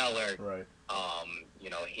Steve Keller. Right.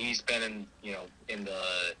 He's been in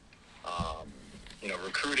the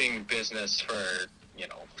recruiting business for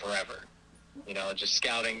forever. Just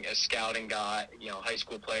a scouting guy, high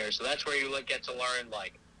school player. So that's where you get to learn,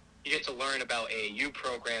 you get to learn about AAU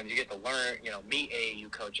programs. You get to learn, meet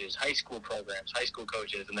AAU coaches, high school programs, high school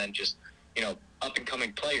coaches, and then just, up and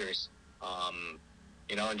coming players, and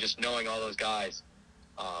just knowing all those guys.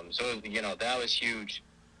 So, that was huge.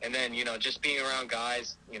 And then, just being around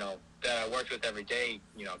guys, that I worked with every day,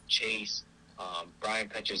 Chase, Brian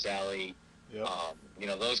Petrozelli, Yep.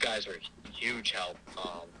 Those guys were huge help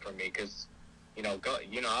for me because, I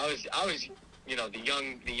was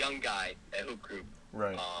the young guy at Hoop Group.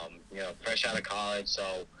 Right. Fresh out of college,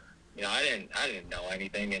 so I didn't know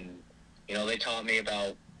anything, and they taught me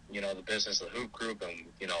about the business of the Hoop Group and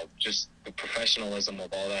just the professionalism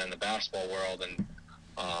of all that in the basketball world, and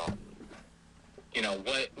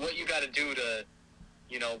what you got to do to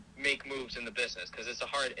make moves in the business because it's a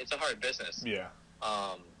hard business. Yeah.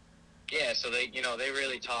 So they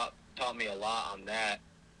really taught me a lot on that,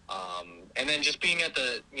 and then just being at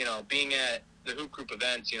the Hoop Group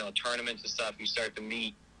events, tournaments and stuff, you start to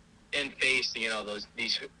meet and face,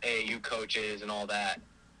 these AAU coaches and all that.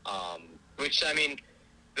 Which I mean,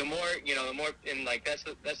 the more, and that's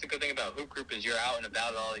the good thing about Hoop Group is you're out and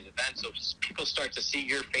about at all these events, so people start to see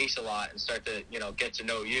your face a lot and start to, get to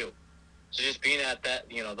know you. So just being at that,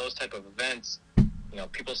 those type of events,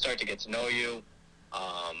 people start to get to know you.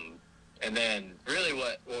 And then really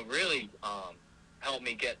what really helped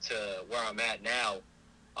me get to where I'm at now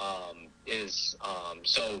is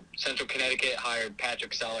so Central Connecticut hired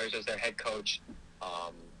Patrick Sellers as their head coach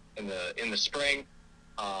in the spring,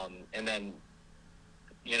 and then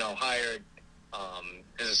hired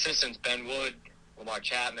his assistants Ben Wood, Lamar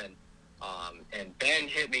Chapman, and Ben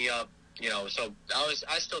hit me up. So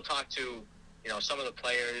I still talk to some of the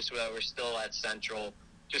players who were still at Central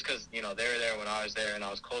just because they were there when I was there and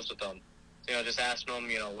I was close with them. So, just asking them,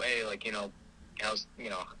 hey,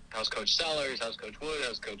 how's Coach Sellers, how's Coach Wood,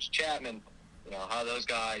 how's Coach Chapman, how are those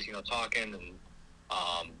guys, talking, and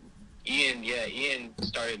Ian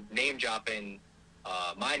started name dropping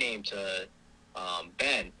my name to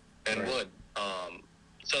Ben Right. Wood.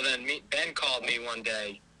 So then Ben called me one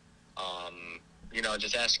day,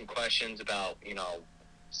 just asking questions about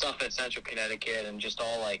stuff at Central Connecticut and just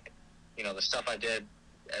all the stuff I did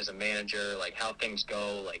as a manager, how things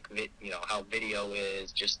go, how video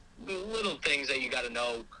is, just little things that you got to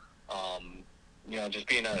know, just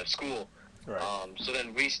being at a school. Right. So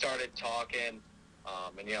then we started talking,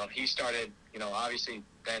 and he started, obviously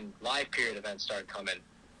then live period events started coming.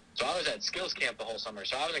 So I was at skills camp the whole summer,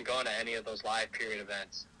 so I wasn't going to any of those live period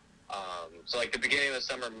events. So the beginning of the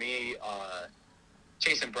summer, me,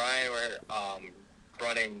 Chase and Brian were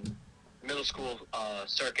running middle school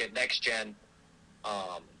circuit next gen.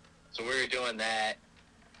 So we were doing that.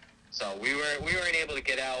 So we weren't able to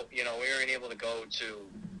get out. We weren't able to go to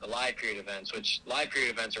the live period events, which live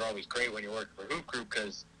period events are always great when you're working for Hoop Group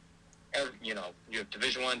because you have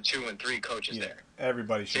Division I, II, and III coaches there.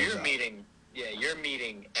 Everybody So shows you're up. you're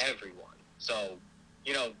meeting everyone. So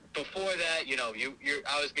before that,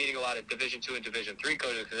 I was meeting a lot of Division II and Division III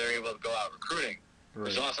coaches because they're able to go out recruiting. It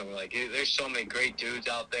was awesome. There's so many great dudes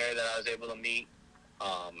out there that I was able to meet,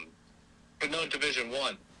 but no Division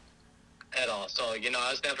I at all. So I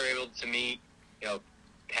was never able to meet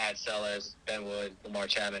Pat Sellers, Ben Wood, Lamar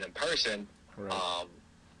Chapman in person. Right.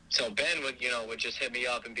 So Ben would just hit me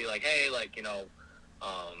up and be like, hey, what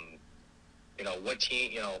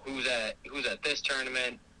team, who's at this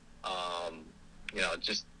tournament, we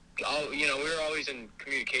were always in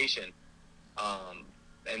communication.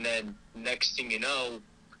 And then next thing it's,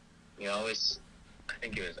 I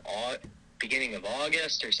think it was beginning of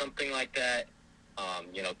August or something like that.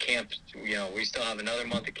 Camp, we still have another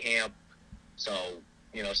month of camp. So,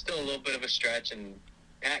 still a little bit of a stretch. And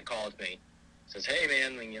Pat called me, says, hey,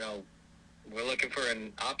 man, we're looking for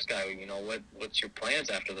an ops guy. What's your plans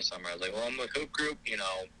after the summer? I was like, well, I'm with Hoop Group,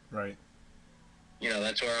 Right.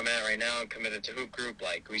 that's where I'm at right now. I'm committed to hoop group.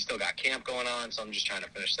 Like, we still got camp going on, so I'm just trying to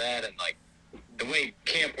finish that. And, like, the way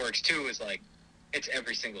camp works, too, is, like, it's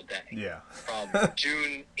every single day. Yeah. From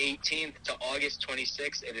June 18th to August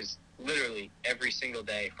 26th, it is literally every single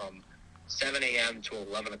day from 7 a.m. to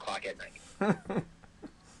 11 o'clock at night.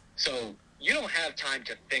 So you don't have time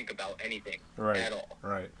to think about anything at all.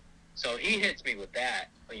 Right. So he hits me with that,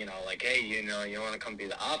 like, hey, you want to come be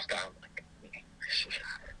the ops guy? I'm like,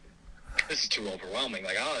 this is too overwhelming.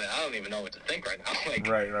 Like, I don't even know what to think right now. Like,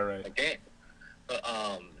 right. Like, damn. But,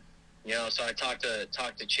 so I talked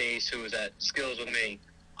to Chase, who was at Skills with me.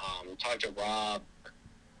 Talked to Rob.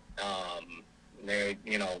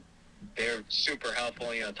 They're super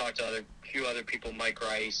helpful. Talked to a few other people, Mike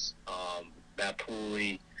Rice, Matt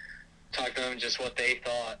Pooley. Talked to them just what they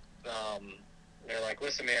thought. They're like,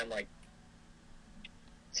 listen, man, like,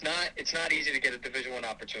 it's not easy to get a Division I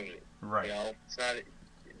opportunity. Right. It's not,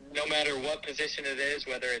 no matter what position it is,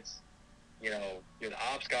 whether it's, you're the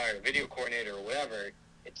ops guy or the video coordinator or whatever,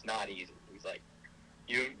 it's not easy. He's like,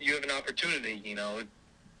 you have an opportunity, it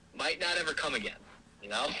might not ever come again,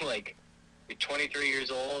 like, you're 23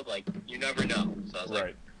 years old, like, you never know. So I was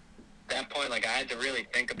like, at that point, like, I had to really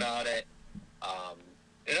think about it.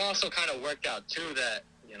 It also kind of worked out, too, that,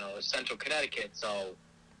 it was Central Connecticut, so,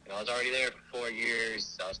 I was already there for 4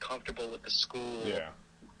 years. I was comfortable with the school. Yeah.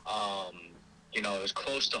 It was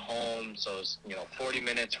close to home, so it was, 40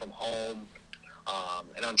 minutes from home.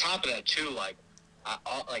 And on top of that, too, like,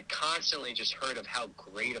 I constantly just heard of how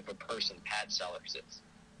great of a person Pat Sellers is.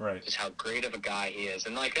 Right. Just how great of a guy he is.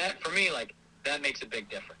 And, like, that, for me, like, that makes a big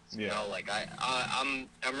difference. Yeah. Like, I'm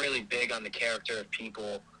really big on the character of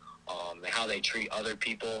people, and how they treat other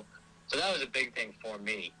people. So that was a big thing for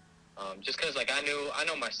me. Just because, like, I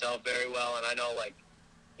know myself very well, and I know, like,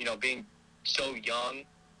 being so young,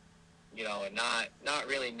 and not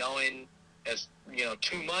really knowing as,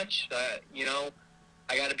 too much,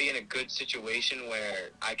 I got to be in a good situation where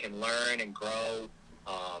I can learn and grow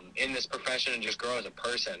in this profession and just grow as a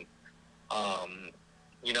person.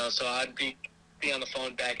 So I'd be on the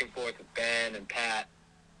phone back and forth with Ben and Pat,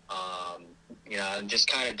 and just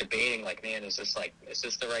kind of debating, like, man, is this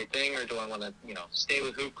the right thing, or do I want to, stay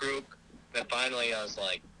with Hoop Group? And then finally I was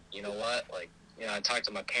like, you know what? Like, I talked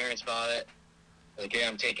to my parents about it. Like, yeah,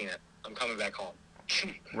 I'm taking it. I'm coming back home.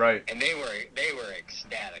 Right. And they were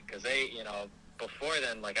ecstatic because they, before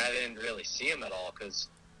then, like, I didn't really see them at all because,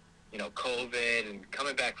 COVID and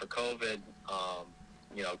coming back for COVID,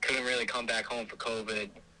 couldn't really come back home for COVID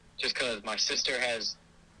just because my sister has,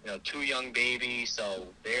 2 young babies, so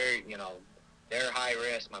they're high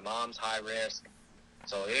risk. My mom's high risk.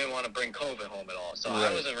 So they didn't want to bring COVID home at all. So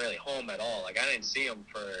I wasn't really home at all. Like, I didn't see them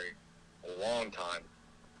for a long time.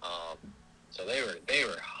 So they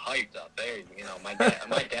were hyped up.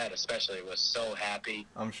 My dad especially was so happy.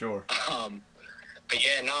 I'm sure. But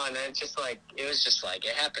yeah, no, and then it was just like,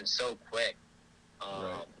 it happened so quick.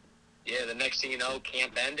 Yeah, the next thing you know,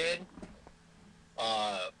 camp ended.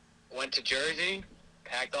 Went to Jersey,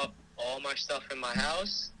 packed up all my stuff in my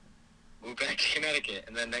house, moved back to Connecticut,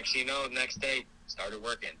 and then next thing you know, the next day, started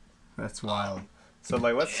working. That's wild. So,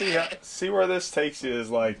 like, let's see where this takes you. Is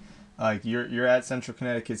like you're at Central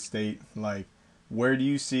Connecticut State. Like, where do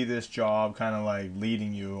you see this job kind of like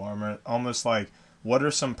leading you? Or almost like, what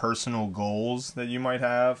are some personal goals that you might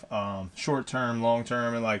have, short term, long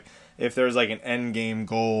term, and like if there's like an end game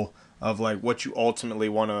goal of like what you ultimately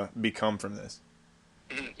want to become from this?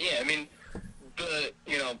 Yeah, I mean, the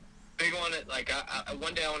big one. Like,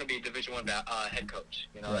 one day I want to be a Division I head coach.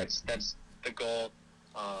 That's the goal.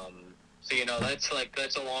 So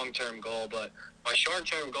that's a long term goal. But my short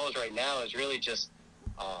term goals right now is really this,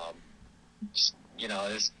 I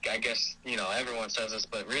guess everyone says this,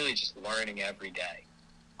 but really just learning every day,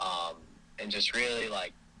 and just really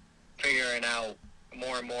like figuring out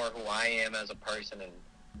more and more who I am as a person and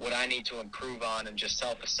what I need to improve on, and just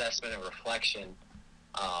self assessment and reflection.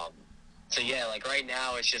 So yeah, like right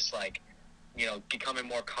now it's just like, becoming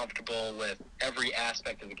more comfortable with every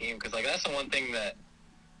aspect of the game. Cause like, that's the one thing that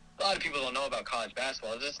a lot of people don't know about college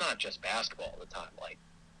basketball is it's not just basketball all the time. Like,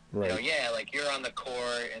 like you're on the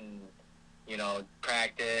court and,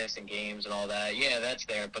 practice and games and all that. Yeah, that's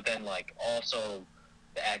there. But then like also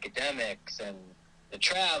the academics and the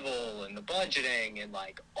travel and the budgeting and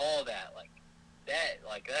like all that,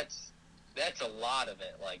 that's a lot of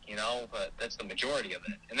it, but that's the majority of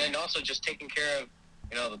it. And then also just taking care of,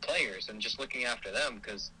 the players and just looking after them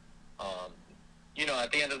because, at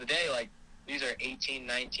the end of the day, like, these are 18,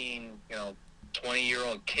 19,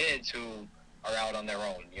 20-year-old kids who are out on their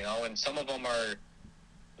own, and some of them are,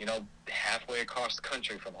 halfway across the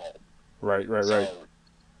country from home. Right. So,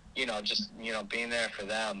 just being there for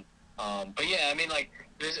them. But yeah, I mean, like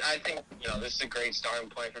I think this is a great starting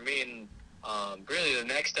point for me, and really the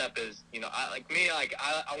next step is I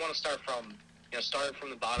want to start from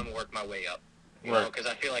the bottom and work my way up. Right. Because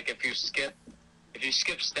I feel like if you skip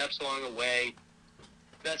steps along the way,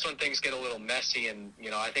 that's when things get a little messy, and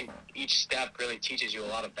I think each step really teaches you a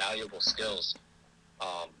lot of valuable skills.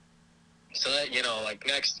 So that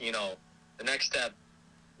next, the next step,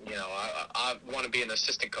 I want to be an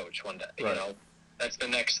assistant coach one day. Right. That's the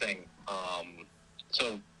next thing.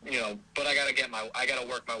 So but I gotta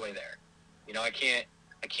work my way there. I can't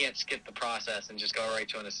skip the process and just go right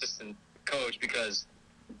to an assistant coach because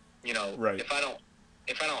Right. if I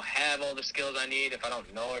don't have all the skills I need, if I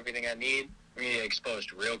don't know everything I need, I'm gonna get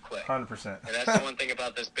exposed real quick. 100%. And that's the one thing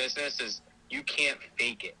about this business is you can't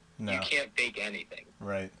fake it. No. You can't fake anything.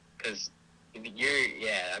 Right. Because and it's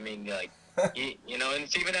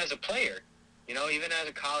even as a player, even as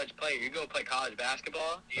a college player, you go play college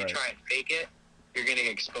basketball, you Right. try and fake it, you're getting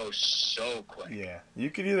exposed so quick. Yeah. You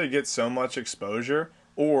could either get so much exposure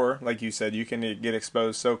or, like you said, you can get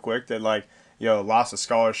exposed so quick that, like, loss of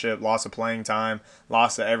scholarship, loss of playing time,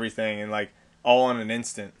 loss of everything, and, like, all in an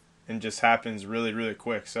instant. And just happens really, really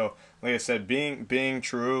quick. So, like I said, being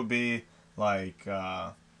true, be, like,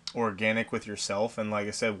 organic with yourself, and, like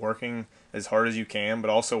I said, working as hard as you can, but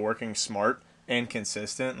also working smart and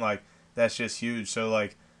consistent, like, that's just huge. So,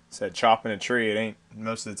 like I said, chopping a tree, it ain't,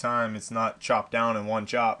 most of the time, it's not chopped down in one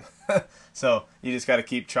chop. So, you just got to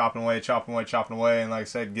keep chopping away, and, like I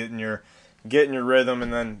said, getting your rhythm,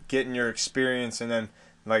 and then getting your experience, and then,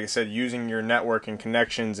 like I said, using your network and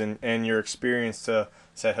connections and your experience to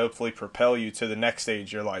hopefully propel you to the next stage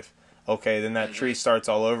of your life. Okay, then that tree starts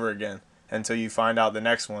all over again until you find out the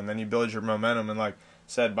next one. Then you build your momentum, and like I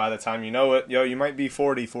said, by the time you know it, you might be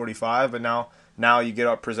 40, 45, but now you get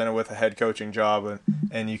up presented with a head coaching job,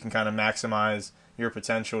 and you can kind of maximize your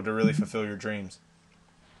potential to really fulfill your dreams.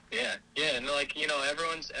 Yeah, and like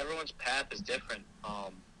everyone's path is different.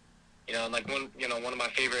 And like one of my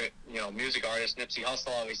favorite music artists, Nipsey Hussle,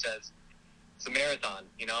 always says it's a marathon.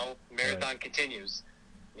 Marathon Right. continues.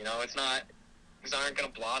 It's not, things aren't gonna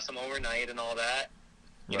blossom overnight and all that.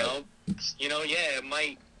 Right. Yeah, it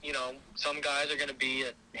might. Some guys are gonna be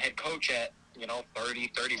a head coach at 30,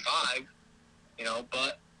 35.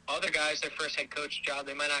 But other guys, their first head coach job,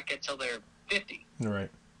 they might not get till they're 50. Right.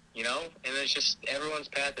 And it's just everyone's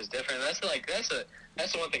path is different. And that's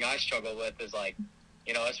the one thing I struggle with is like,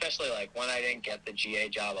 especially like when I didn't get the GA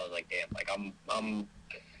job, I was like, damn, like I'm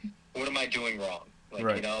what am I doing wrong? Like,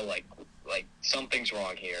 Right. Like something's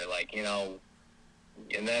wrong here. Like,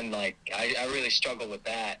 and then like I really struggled with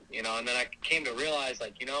that, and then I came to realize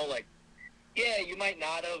like, yeah, you might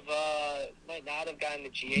not have gotten the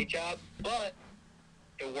GA job, but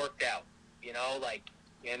it worked out. Like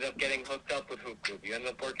you end up getting hooked up with Hoop Group. You end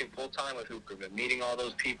up working full time with Hoop Group and meeting all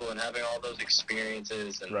those people and having all those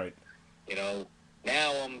experiences. And Right.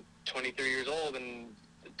 Now I'm 23 years old and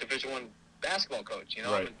Division I basketball coach.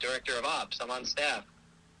 I'm Right. a director of ops. I'm on staff.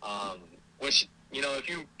 Which if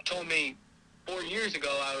you told me 4 years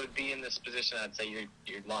ago I would be in this position, I'd say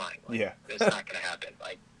you're lying. Like, Yeah. it's not going to happen.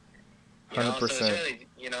 Like, 100%. So it's really,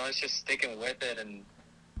 it's just sticking with it, and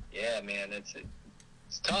yeah, man, it's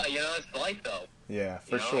tough. It's life though. Yeah,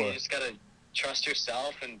 for You sure. just gotta trust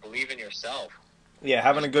yourself and believe in yourself. Yeah,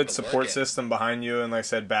 having a Just good put the work support in. system behind you, and like I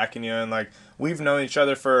said, backing you, and like we've known each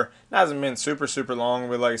other for, it hasn't been super, super long,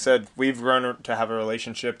 but like I said, we've grown to have a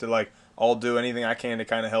relationship to like, I'll do anything I can to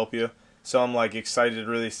kind of help you. So I'm like excited to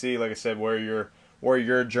really see, like I said, where your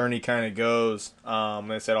journey kind of goes.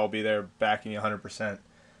 Like I said, I'll be there backing you 100%.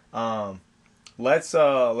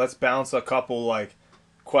 Let's bounce a couple like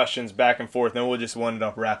questions back and forth, then we'll just wind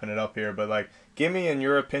up wrapping it up here. But like, give me, in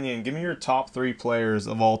your opinion, give me your top 3 players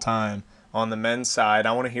of all time on the men's side.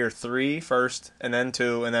 I want to hear 3 first, and then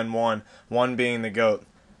 2, and then 1. 1 being the GOAT.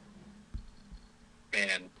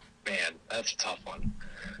 Man, that's a tough one.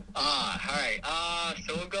 All right.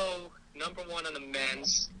 So we'll go number 1 on the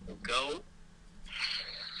men's. We'll go.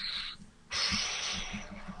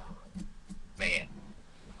 Man,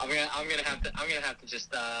 I'm gonna have to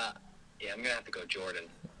just I'm gonna have to go Jordan.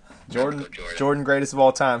 Jordan, greatest of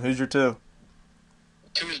all time. Who's your 2?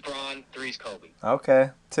 2's Braun, 3's Kobe.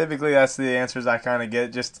 Okay. Typically, that's the answers I kind of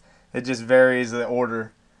get. It just varies the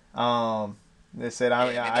order. They said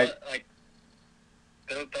Like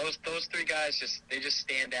those 3 guys just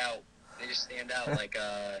stand out. They just stand out like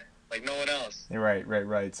no one else.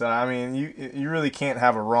 Right. So I mean, you really can't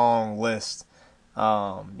have a wrong list.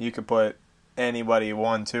 You could put anybody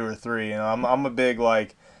 1, 2, or 3. I'm a big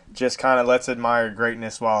like, just kind of let's admire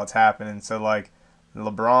greatness while it's happening. So like,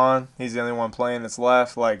 LeBron, he's the only one playing that's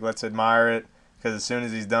left. Like, let's admire it, because as soon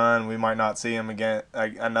as he's done, we might not see him again,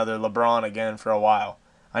 like another LeBron again for a while.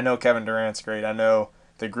 I know Kevin Durant's great. I know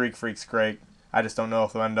the Greek Freak's great. I just don't know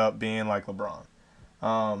if they'll end up being like LeBron.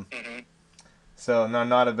 Um, Mm-hmm. so no,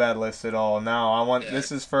 not a bad list at all. Now I want Yeah.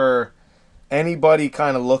 this is for anybody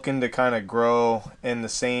kind of looking to kind of grow in the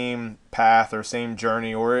same path or same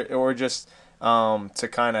journey, or just to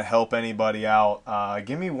kind of help anybody out.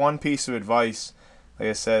 Give me one piece of advice, like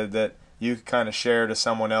I said, that you could kind of share to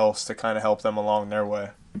someone else to kind of help them along their way.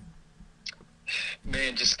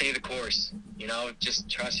 Man, just stay the course. You know, just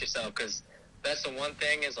trust yourself, because that's the one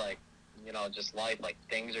thing is like, you know, just life. Like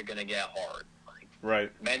things are gonna get hard. Like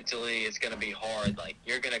Right. mentally, it's gonna be hard. Like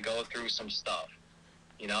you're gonna go through some stuff.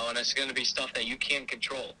 You know, and it's gonna be stuff that you can't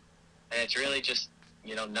control. And it's really just,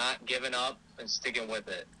 you know, not giving up and sticking with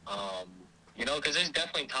it. You know, because there's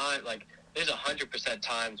definitely time. Like there's 100%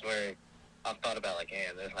 times where I've thought about like,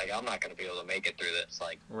 man, like I'm not gonna be able to make it through this.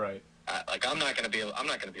 Like. Right. Like I'm not gonna be able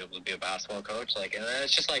to be a basketball coach. Like, and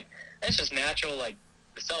it's just like that's just natural. Like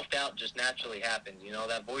the self doubt just naturally happens. You know,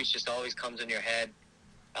 that voice just always comes in your head.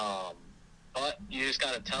 But you just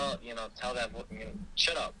gotta tell that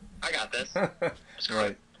shut up. I got this. Just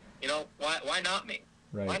Right. You know, why not me?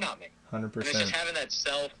 Right. Why not me? 100%. And it's just having that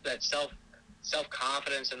self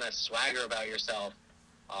confidence and that swagger about yourself.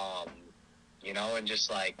 You know, and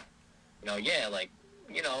just like, you know, yeah, like,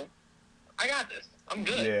 you know, I got this. I'm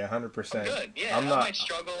good. Yeah, 100%. I'm good. Yeah, I might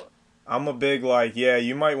struggle. I'm a big like, yeah,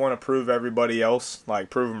 you might want to prove everybody else, like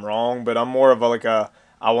prove them wrong, but I'm more of a, like I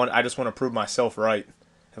just want to prove myself right.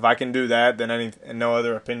 If I can do that, then no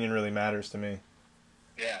other opinion really matters to me.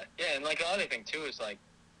 Yeah, and like the other thing too is like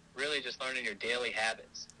really just learning your daily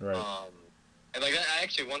habits. Right. And like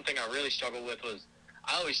actually one thing I really struggled with was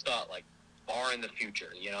I always thought like far in the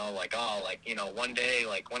future, you know, like you know, one day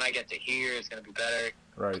like when I get to here it's gonna be better.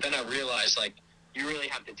 Right. But then I realized like you really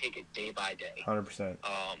have to take it day by day. 100%.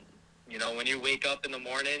 You know, when you wake up in the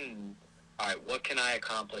morning, all right, what can I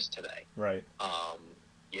accomplish today? Right.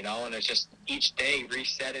 You know, and it's just each day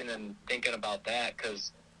resetting and thinking about that,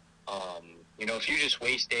 because, you know, if you just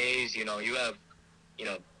waste days, you know, you have, you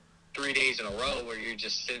know, 3 days in a row where you're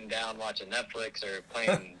just sitting down watching Netflix or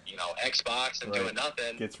playing, you know, Xbox and Right. doing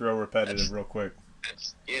nothing. Gets real repetitive real quick.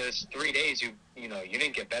 It's 3 days you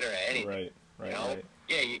didn't get better at anything. Right. You know? Right.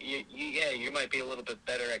 Yeah, you might be a little bit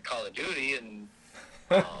better at Call of Duty and,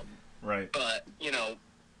 Right. but, you know,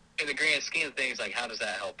 in the grand scheme of things, like, how does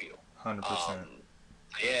that help you? 100%.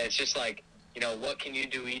 Yeah, it's just like, you know, what can you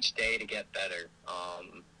do each day to get better?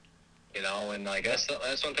 You know, and like that's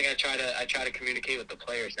one thing I try to communicate with the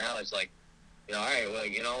players now is like, you know, all right, well,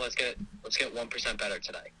 you know, let's get 1% better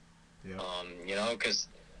today. Yeah. You know, because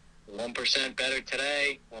 1% better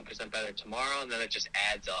today, 1% better tomorrow, and then it just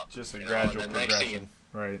adds up. Just a you gradual know? And then progression.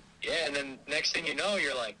 Right. Yeah, and then next thing you know,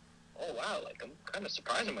 you're like, oh wow, like I'm kind of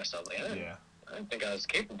surprising myself. Like I didn't think I was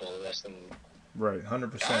capable of this. And right,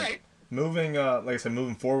 100%. all right. Moving, like I said,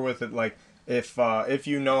 moving forward with it. Like if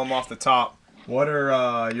you know them off the top, what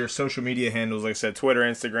are your social media handles? Like I said, Twitter,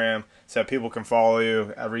 Instagram, so that people can follow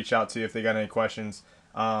you, reach out to you if they got any questions.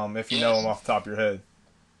 If you know them off the top of your head.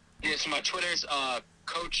 Yeah, so my Twitter's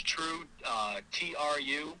Coach True,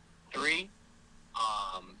 TRU3.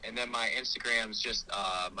 And then my Instagram's just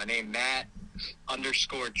my name,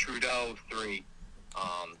 Matt_Trudeau3.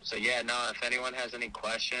 So yeah, no, if anyone has any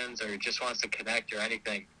questions or just wants to connect or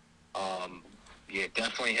anything, yeah,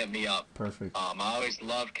 definitely hit me up. Perfect. I always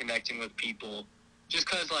love connecting with people, just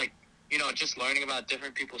because, like, you know, just learning about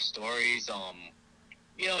different people's stories.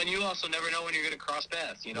 You know, and you also never know when you're going to cross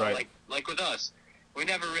paths. You know, Right. like with us, we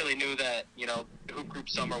never really knew that, you know, Hoop Group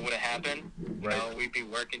Summer would have happened. You Right. know, we'd be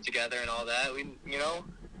working together and all that. You know,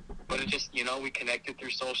 but it just, you know, we connected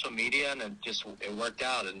through social media and it worked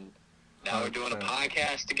out. And now we're doing a 100%.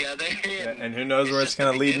 podcast together. And who knows where it's just going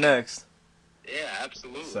the to lead beginning. next. Yeah,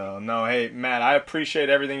 absolutely. So, no, hey, Matt, I appreciate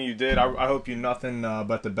everything you did. I hope you nothing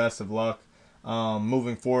but the best of luck.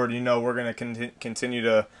 Moving forward, you know, we're going to continue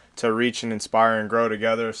to reach and inspire and grow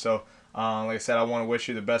together. So, like I said, I want to wish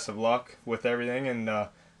you the best of luck with everything and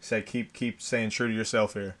say keep staying true to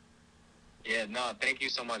yourself here. Yeah, no, thank you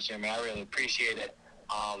so much, Jimmy. I really appreciate it.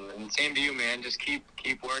 And same to you, man. Just keep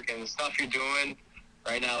working. The stuff you're doing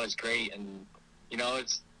right now is great, and you know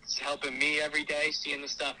it's helping me every day. Seeing the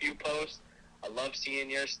stuff you post, I love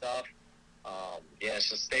seeing your stuff. Yeah,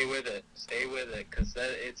 so stay with it, because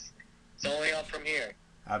it's only up from here.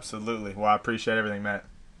 Absolutely. Well, I appreciate everything, Matt.